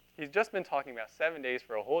 He's just been talking about 7 days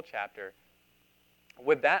for a whole chapter.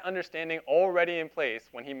 With that understanding already in place,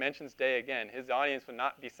 when he mentions day again, his audience would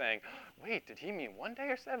not be saying, wait, did he mean 1 day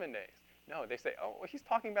or 7 days? No, they say, oh, well, he's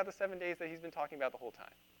talking about the 7 days that he's been talking about the whole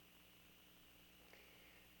time.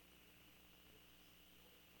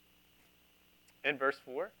 In verse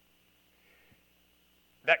 4,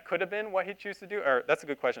 that could have been what he chose to do, or that's a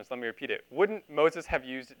good question, so let me repeat it. Wouldn't Moses have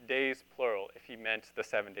used days plural if he meant the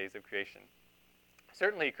 7 days of creation?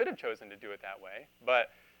 Certainly he could have chosen to do it that way,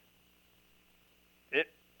 but it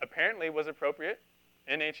apparently was appropriate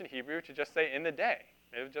in ancient Hebrew to just say in the day.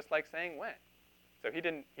 It was just like saying when. So he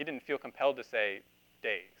didn't feel compelled to say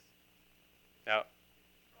days. Now,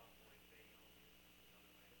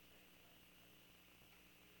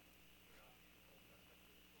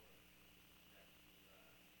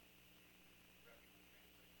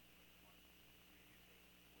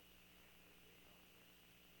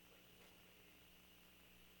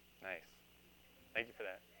 nice. Thank you for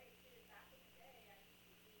that.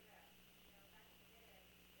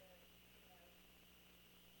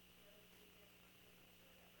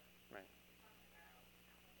 Right.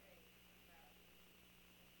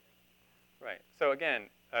 Right. So again,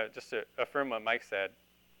 just to affirm what Mike said,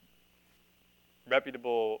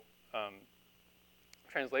 reputable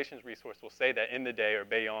translations resource will say that in the day, or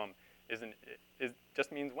beyom,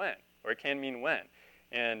 just means when, or it can mean when.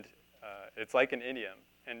 And it's like an idiom.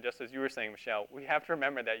 And just as you were saying, Michelle, we have to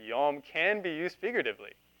remember that yom can be used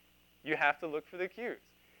figuratively. You have to look for the cues.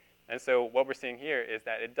 And so what we're seeing here is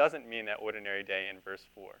that it doesn't mean that ordinary day in verse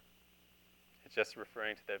 4. It's just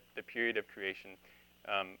referring to the period of creation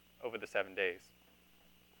over the 7 days.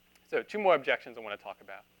 So 2 more objections I want to talk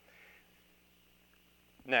about.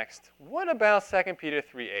 Next, what about 2 Peter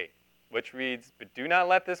 3:8, which reads, "But do not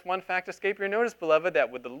let this one fact escape your notice, beloved,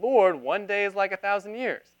 that with the Lord 1 day is like 1,000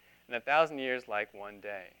 years, and 1,000 years like 1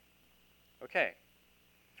 day." Okay,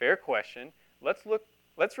 fair question.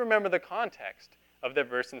 Let's remember the context of the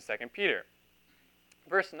verse in 2 Peter.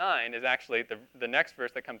 Verse 9 is actually the next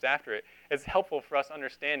verse that comes after it. It's helpful for us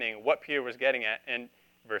understanding what Peter was getting at in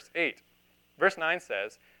verse 8. Verse 9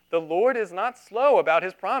 says, "The Lord is not slow about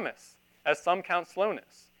his promise, as some count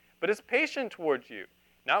slowness, but is patient towards you,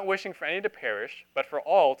 not wishing for any to perish, but for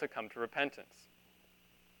all to come to repentance."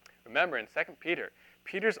 Remember, in 2 Peter,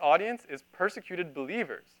 Peter's audience is persecuted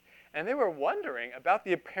believers, and they were wondering about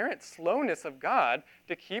the apparent slowness of God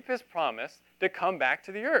to keep his promise to come back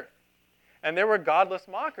to the earth. And there were godless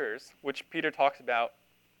mockers, which Peter talks about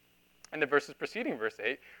in the verses preceding verse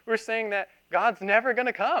 8, who are saying that God's never going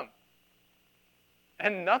to come.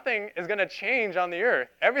 And nothing is going to change on the earth.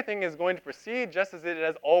 Everything is going to proceed just as it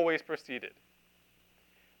has always proceeded.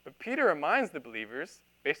 But Peter reminds the believers,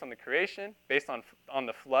 based on the creation, based on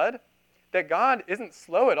the flood, that God isn't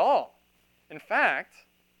slow at all. In fact,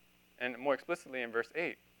 and more explicitly in verse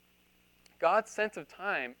 8, God's sense of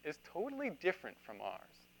time is totally different from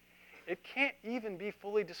ours. It can't even be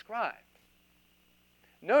fully described.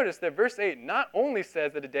 Notice that verse 8 not only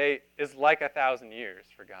says that a day is like 1,000 years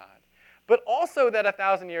for God, but also that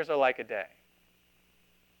 1,000 years are like a day.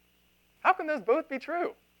 How can those both be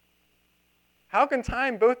true? How can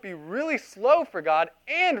time both be really slow for God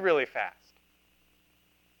and really fast?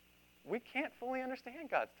 We can't fully understand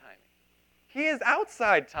God's timing. He is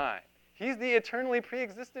outside time. He's the eternally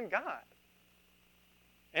pre-existent God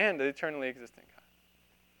and the eternally existent God.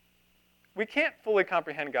 We can't fully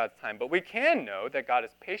comprehend God's time, but we can know that God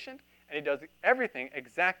is patient and he does everything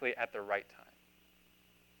exactly at the right time.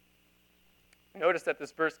 Notice that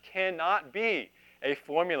this verse cannot be a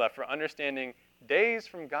formula for understanding days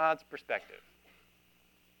from God's perspective.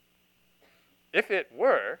 If it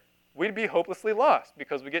were, we'd be hopelessly lost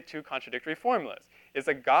because we get two contradictory formulas. Is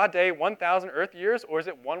a God day 1,000 Earth years, or is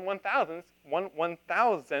it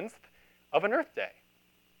 1/1,000th of an Earth day?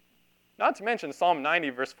 Not to mention Psalm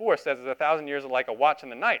 90 verse 4 says that 1,000 years are like a watch in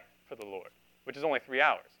the night for the Lord, which is only 3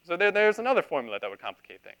 hours. So there's another formula that would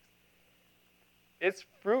complicate things. It's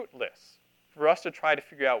fruitless for us to try to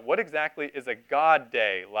figure out what exactly is a God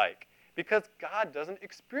day like, because God doesn't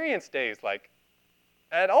experience days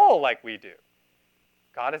at all like we do.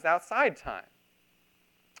 God is outside time.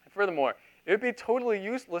 And furthermore, it would be totally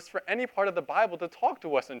useless for any part of the Bible to talk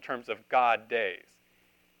to us in terms of God days.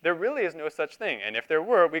 There really is no such thing, and if there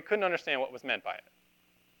were, we couldn't understand what was meant by it.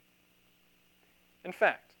 In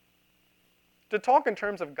fact, to talk in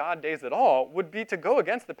terms of God days at all would be to go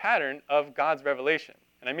against the pattern of God's revelation.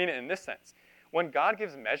 And I mean it in this sense. When God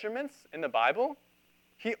gives measurements in the Bible,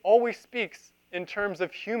 he always speaks in terms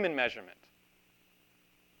of human measurement.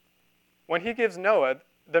 When he gives Noah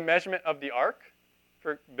the measurement of the ark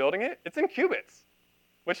for building it, it's in cubits,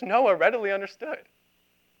 which Noah readily understood.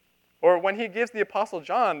 Or when he gives the Apostle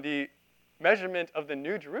John the measurement of the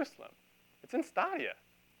New Jerusalem, it's in stadia,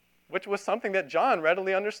 which was something that John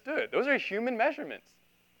readily understood. Those are human measurements.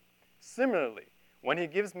 Similarly, when he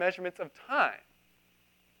gives measurements of time,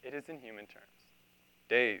 it is in human terms.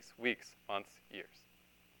 Days, weeks, months, years.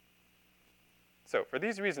 So for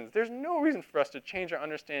these reasons, there's no reason for us to change our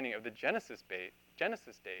understanding of the Genesis days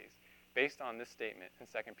based on this statement in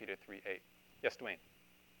 2 Peter 3:8. Yes, Dwayne?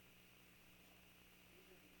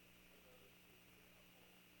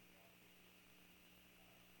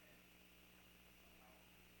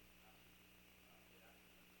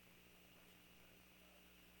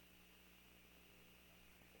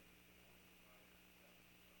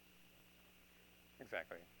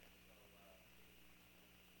 Exactly.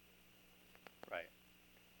 Right.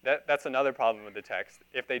 That's another problem with the text.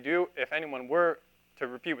 If anyone were to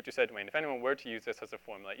repeat what you said, Dwayne, if anyone were to use this as a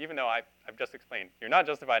formula, even though I've just explained you're not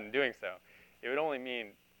justified in doing so, it would only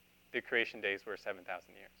mean the creation days were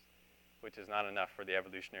 7,000 years, which is not enough for the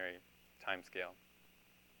evolutionary time scale.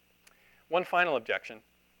 One final objection.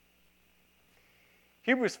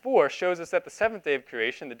 Hebrews 4 shows us that the seventh day of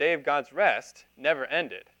creation, the day of God's rest, never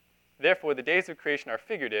ended. Therefore, the days of creation are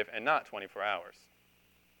figurative and not 24 hours.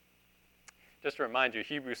 Just to remind you,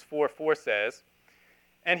 Hebrews 4:4 says,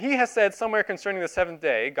 "And he has said somewhere concerning the seventh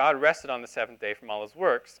day, God rested on the seventh day from all his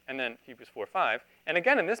works." And then Hebrews 4:5, "And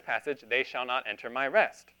again in this passage, they shall not enter my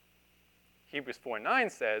rest." Hebrews 4:9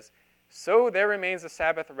 says, "So there remains a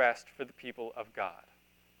Sabbath rest for the people of God."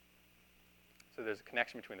 So there's a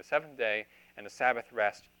connection between the seventh day and the Sabbath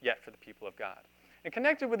rest yet for the people of God. And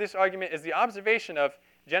connected with this argument is the observation of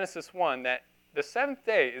Genesis 1 that the seventh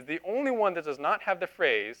day is the only one that does not have the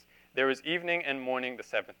phrase, "There was evening and morning the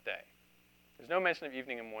seventh day." There's no mention of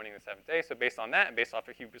evening and morning the seventh day, so based on that and based off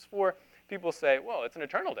of Hebrews 4, people say, well, it's an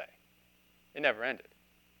eternal day. It never ended.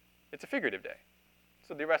 It's a figurative day.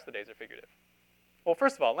 So the rest of the days are figurative. Well,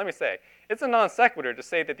 first of all, let me say, it's a non sequitur to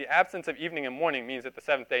say that the absence of evening and morning means that the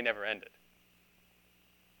seventh day never ended.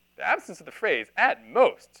 The absence of the phrase, at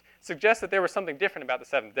most, suggests that there was something different about the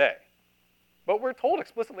seventh day. But we're told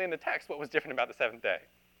explicitly in the text what was different about the seventh day.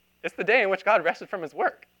 It's the day in which God rested from his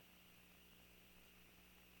work.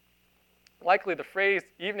 Likely the phrase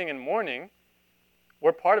evening and morning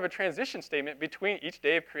were part of a transition statement between each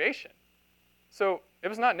day of creation. So it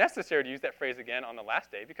was not necessary to use that phrase again on the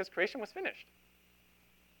last day because creation was finished.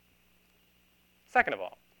 Second of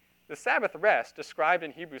all, the Sabbath rest described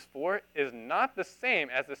in Hebrews 4 is not the same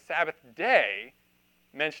as the Sabbath day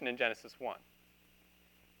mentioned in Genesis 1.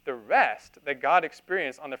 The rest that God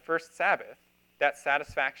experienced on the first Sabbath, that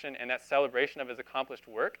satisfaction and that celebration of his accomplished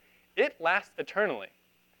work, it lasts eternally.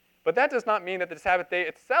 But that does not mean that the Sabbath day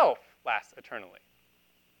itself lasts eternally.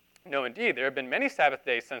 No, indeed, there have been many Sabbath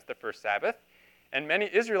days since the first Sabbath, and many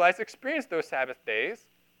Israelites experienced those Sabbath days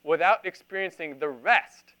without experiencing the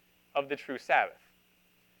rest of the true Sabbath.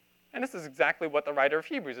 And this is exactly what the writer of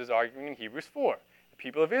Hebrews is arguing in Hebrews 4. The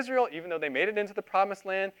people of Israel, even though they made it into the promised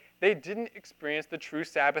land, they didn't experience the true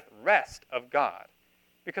Sabbath rest of God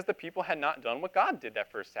because the people had not done what God did that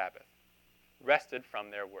first Sabbath, rested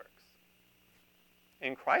from their works.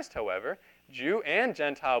 In Christ, however, Jew and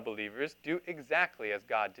Gentile believers do exactly as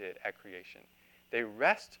God did at creation. They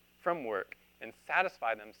rest from work and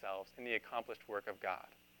satisfy themselves in the accomplished work of God.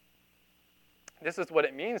 This is what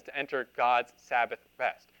it means to enter God's Sabbath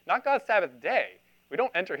rest. Not God's Sabbath day. We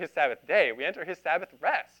don't enter his Sabbath day. We enter his Sabbath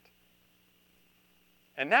rest.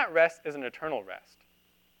 And that rest is an eternal rest.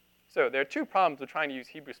 So there are two problems with trying to use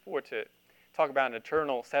Hebrews 4 to talk about an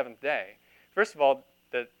eternal seventh day. First of all,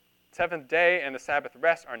 the seventh day and the Sabbath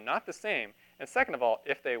rest are not the same. And second of all,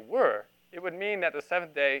 if they were, it would mean that the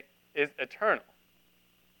seventh day is eternal,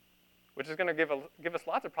 which is going to give us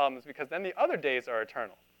lots of problems because then the other days are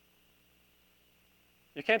eternal.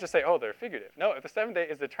 You can't just say, oh, they're figurative. No, if the seventh day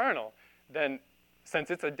is eternal, then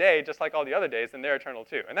since it's a day just like all the other days, then they're eternal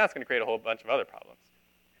too. And that's going to create a whole bunch of other problems.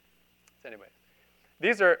 So anyway,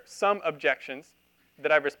 these are some objections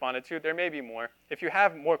that I've responded to. There may be more. If you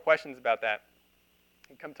have more questions about that,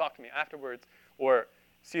 you can come talk to me afterwards or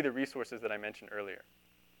see the resources that I mentioned earlier.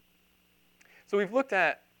 So we've looked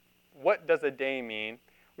at what does a day mean.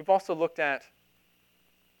 We've also looked at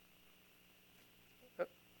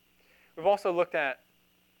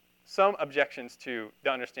some objections to the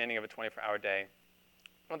understanding of a 24-hour day.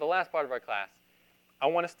 On the last part of our class, I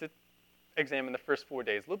want us to examine the first 4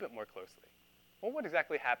 days a little bit more closely. Well, what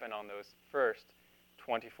exactly happened on those first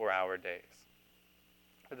 24-hour days?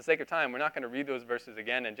 For the sake of time, we're not going to read those verses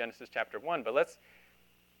again in Genesis chapter 1, but let's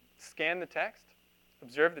scan the text,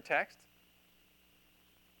 observe the text,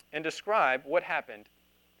 and describe what happened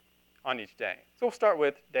on each day. So we'll start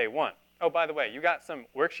with day 1. Oh, by the way, you got some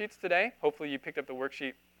worksheets today. Hopefully you picked up the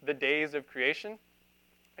worksheet, The Days of Creation.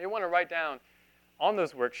 And you want to write down on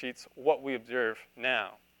those worksheets what we observe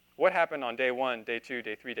now. What happened on day 1, day 2,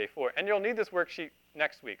 day 3, day 4. And you'll need this worksheet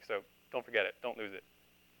next week, so don't forget it. Don't lose it.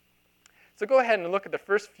 So go ahead and look at the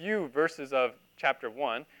first few verses of chapter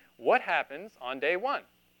 1. What happens on day 1?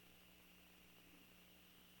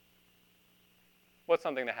 What's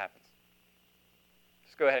something that happens?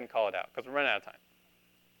 Just go ahead and call it out, because we're running out of time.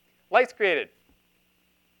 Light's created.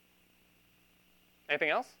 Anything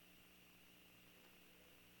else?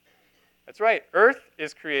 That's right. Earth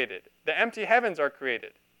is created. The empty heavens are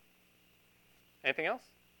created. Anything else?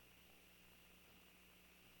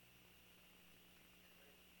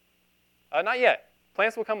 Not yet.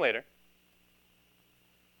 Plants will come later.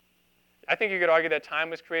 I think you could argue that time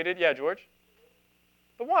was created. Yeah, George?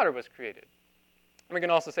 The water was created. And we can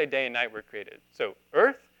also say day and night were created. So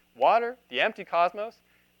earth, water, the empty cosmos.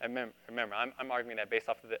 And remember, I'm arguing that based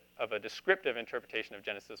off of a descriptive interpretation of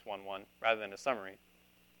Genesis 1:1 rather than a summary.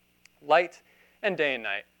 Light and day and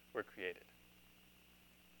night were created.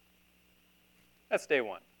 That's day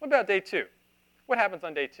 1. What about day 2? What happens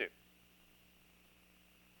on day 2?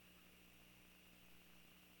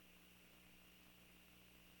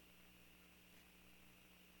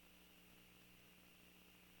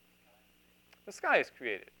 The sky is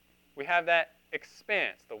created. We have that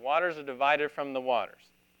expanse. The waters are divided from the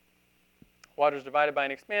waters. Water is divided by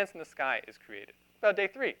an expanse, and the sky is created. What about day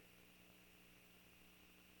 3?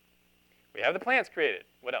 We have the plants created.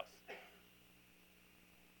 What else?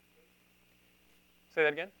 Say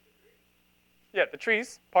that again? Yeah, the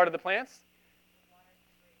trees, part of the plants.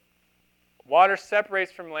 Water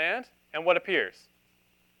separates from land, and what appears?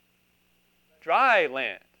 Dry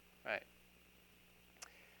land. Right.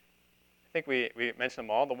 I think we mentioned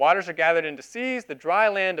them all. The waters are gathered into seas, the dry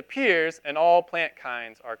land appears, and all plant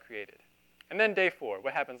kinds are created. And then day 4.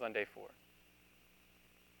 What happens on day 4?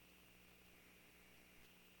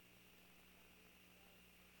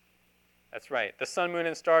 That's right. The sun, moon,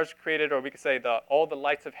 and stars were created, or we could say all the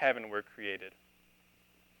lights of heaven were created.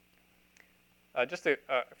 Just a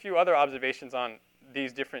few other observations on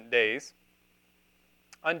these different days.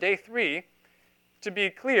 On day 3, to be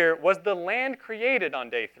clear, was the land created on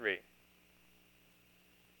day 3?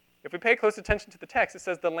 If we pay close attention to the text, it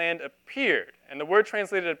says the land appeared. And the word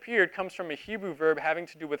translated appeared comes from a Hebrew verb having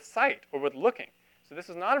to do with sight or with looking. So this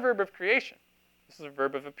is not a verb of creation. This is a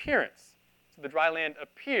verb of appearance. So the dry land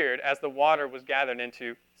appeared as the water was gathered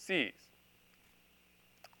into seas.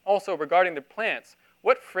 Also, regarding the plants,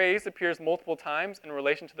 what phrase appears multiple times in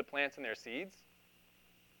relation to the plants and their seeds?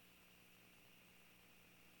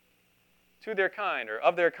 To their kind, or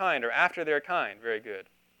of their kind, or after their kind. Very good.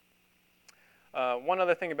 One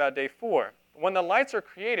other thing about day 4. When the lights are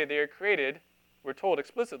created, they are created, we're told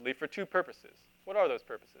explicitly, for 2 purposes. What are those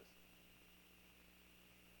purposes?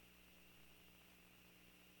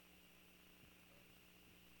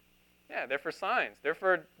 Yeah, they're for signs.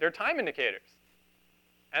 They're time indicators.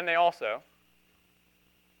 And they also,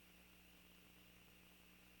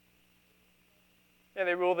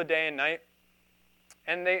 they rule the day and night.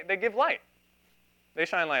 And they give light. They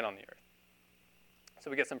shine light on the earth. So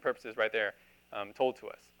we get some purposes right there told to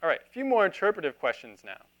us. All right, a few more interpretive questions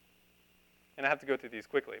now. And I have to go through these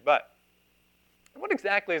quickly. But what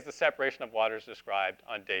exactly is the separation of waters described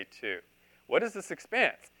on day 2? What is this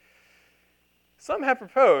expanse? Some have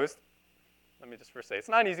proposed, let me just first say, it's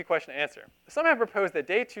not an easy question to answer. Some have proposed that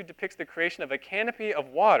day 2 depicts the creation of a canopy of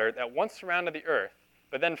water that once surrounded the earth,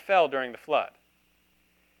 but then fell during the flood.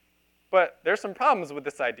 But there's some problems with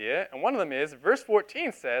this idea, and one of them is verse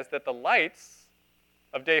 14 says that the lights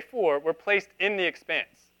of day 4 were placed in the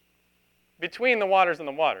expanse, between the waters and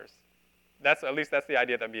the waters. At least that's the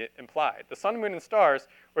idea that be implied. The sun, moon, and stars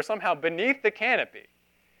were somehow beneath the canopy.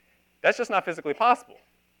 That's just not physically possible.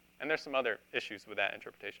 And there's some other issues with that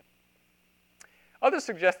interpretation. Others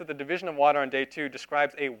suggest that the division of water on day 2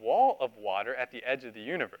 describes a wall of water at the edge of the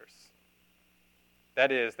universe.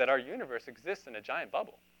 That is, that our universe exists in a giant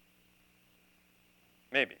bubble.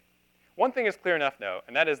 Maybe. One thing is clear enough, though,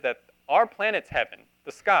 and that is that our planet's heaven,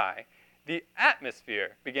 the sky, the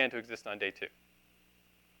atmosphere began to exist on day 2.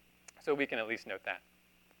 So we can at least note that.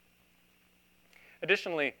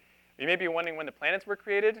 Additionally, you may be wondering when the planets were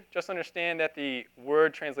created. Just understand that the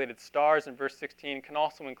word translated stars in verse 16 can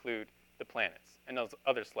also include the planets and those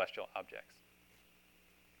other celestial objects.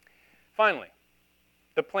 Finally,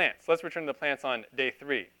 the plants. Let's return to the plants on day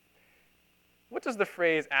 3. What does the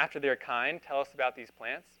phrase after their kind tell us about these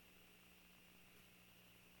plants?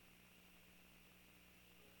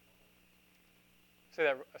 Say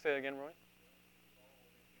that again, Roy.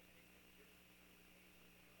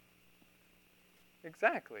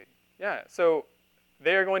 Exactly. Yeah. So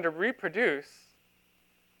they are going to reproduce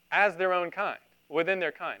as their own kind, within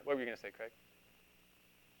their kind. What were you going to say, Craig?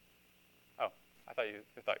 Oh, I thought you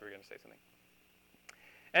were going to say something.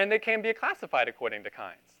 And they can be classified according to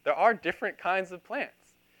kinds. There are different kinds of plants.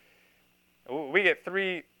 We get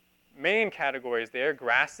 3 main categories there: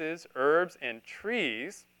 grasses, herbs, and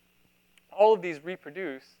trees. All of these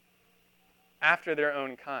reproduce after their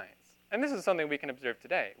own kinds. And this is something we can observe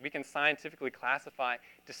today. We can scientifically classify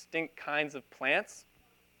distinct kinds of plants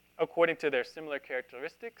according to their similar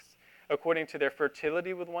characteristics, according to their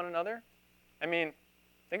fertility with one another. I mean,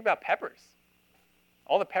 think about peppers.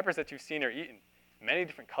 All the peppers that you've seen or eaten, many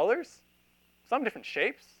different colors, some different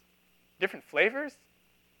shapes, different flavors,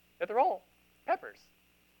 yet they're all peppers,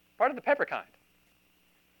 part of the pepper kind.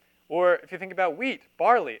 Or if you think about wheat,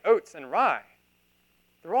 barley, oats, and rye,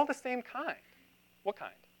 they're all the same kind. What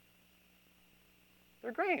kind?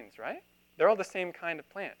 They're grains, right? They're all the same kind of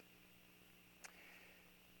plant.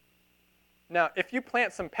 Now, if you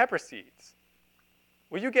plant some pepper seeds,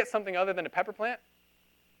 will you get something other than a pepper plant?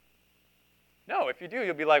 No, if you do,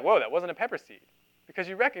 you'll be like, whoa, that wasn't a pepper seed, because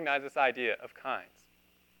you recognize this idea of kinds.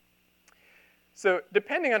 So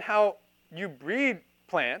depending on how you breed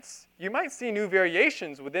plants, you might see new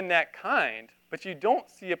variations within that kind, but you don't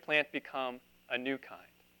see a plant become a new kind.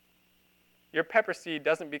 Your pepper seed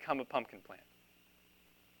doesn't become a pumpkin plant.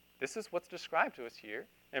 This is what's described to us here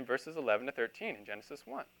in verses 11 to 13 in Genesis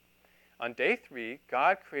 1. On day 3,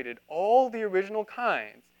 God created all the original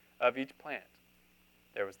kinds of each plant.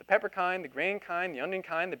 There was the pepper kind, the grain kind, the onion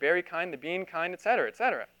kind, the berry kind, the bean kind, etc.,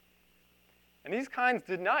 etc. And these kinds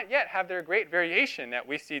did not yet have their great variation that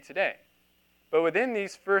we see today. But within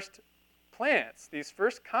these first plants, these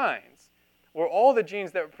first kinds, were all the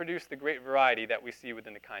genes that would produce the great variety that we see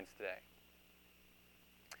within the kinds today.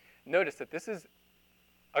 Notice that this is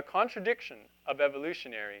a contradiction of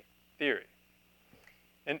evolutionary theory.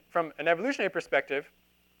 And from an evolutionary perspective,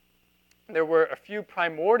 there were a few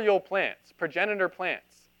primordial plants, progenitor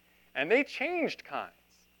plants, and they changed kinds.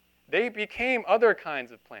 They became other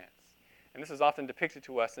kinds of plants. And this is often depicted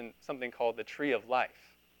to us in something called the tree of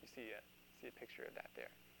life. You see a picture of that there.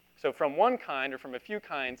 So from one kind or from a few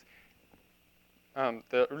kinds,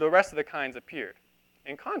 the rest of the kinds appeared.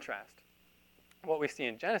 In contrast, what we see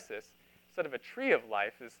in Genesis, instead of a tree of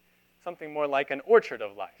life, is something more like an orchard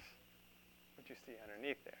of life, what you see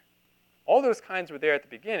underneath there. All those kinds were there at the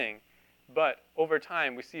beginning, but over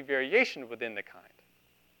time we see variation within the kind.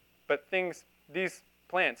 But these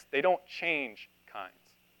plants, they don't change kinds.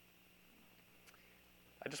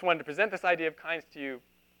 I just wanted to present this idea of kinds to you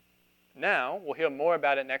now. We'll hear more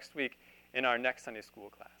about it next week in our next Sunday school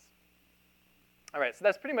class. All right, so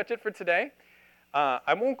that's pretty much it for today.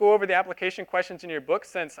 I won't go over the application questions in your book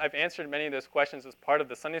since I've answered many of those questions as part of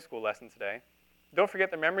the Sunday school lesson today. Don't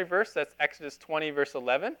forget the memory verse. That's Exodus 20, verse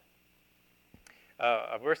 11,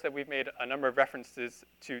 a verse that we've made a number of references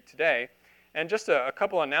to today. And just a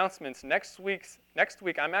couple announcements. Next week,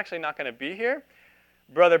 I'm actually not going to be here.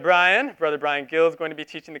 Brother Brian Gill is going to be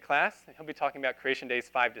teaching the class, and he'll be talking about creation days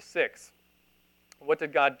 5 to 6. What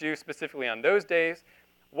did God do specifically on those days?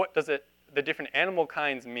 What does the different animal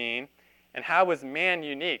kinds mean? And how was man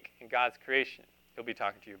unique in God's creation? He'll be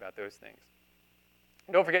talking to you about those things.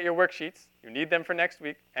 Don't forget your worksheets. You need them for next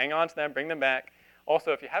week. Hang on to them. Bring them back.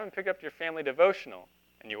 Also, if you haven't picked up your family devotional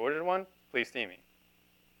and you ordered one, please see me.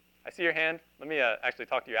 I see your hand. Let me actually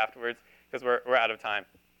talk to you afterwards because we're out of time.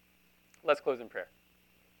 Let's close in prayer.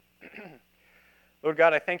 Lord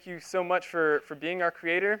God, I thank you so much for being our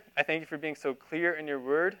Creator. I thank you for being so clear in your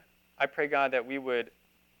word. I pray, God, that we would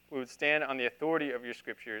stand on the authority of your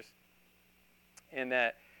scriptures and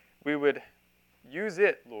that we would use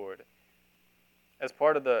it, Lord, as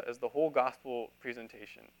part of the whole gospel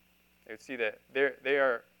presentation. They would see that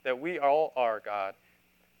that we all are, God,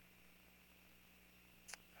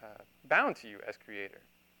 bound to you as Creator.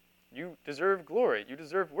 You deserve glory. You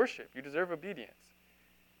deserve worship. You deserve obedience.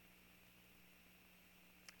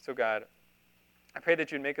 So, God, I pray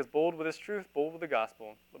that you'd make us bold with this truth, bold with the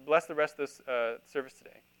gospel. Bless the rest of this service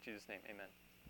today. In Jesus' name, amen.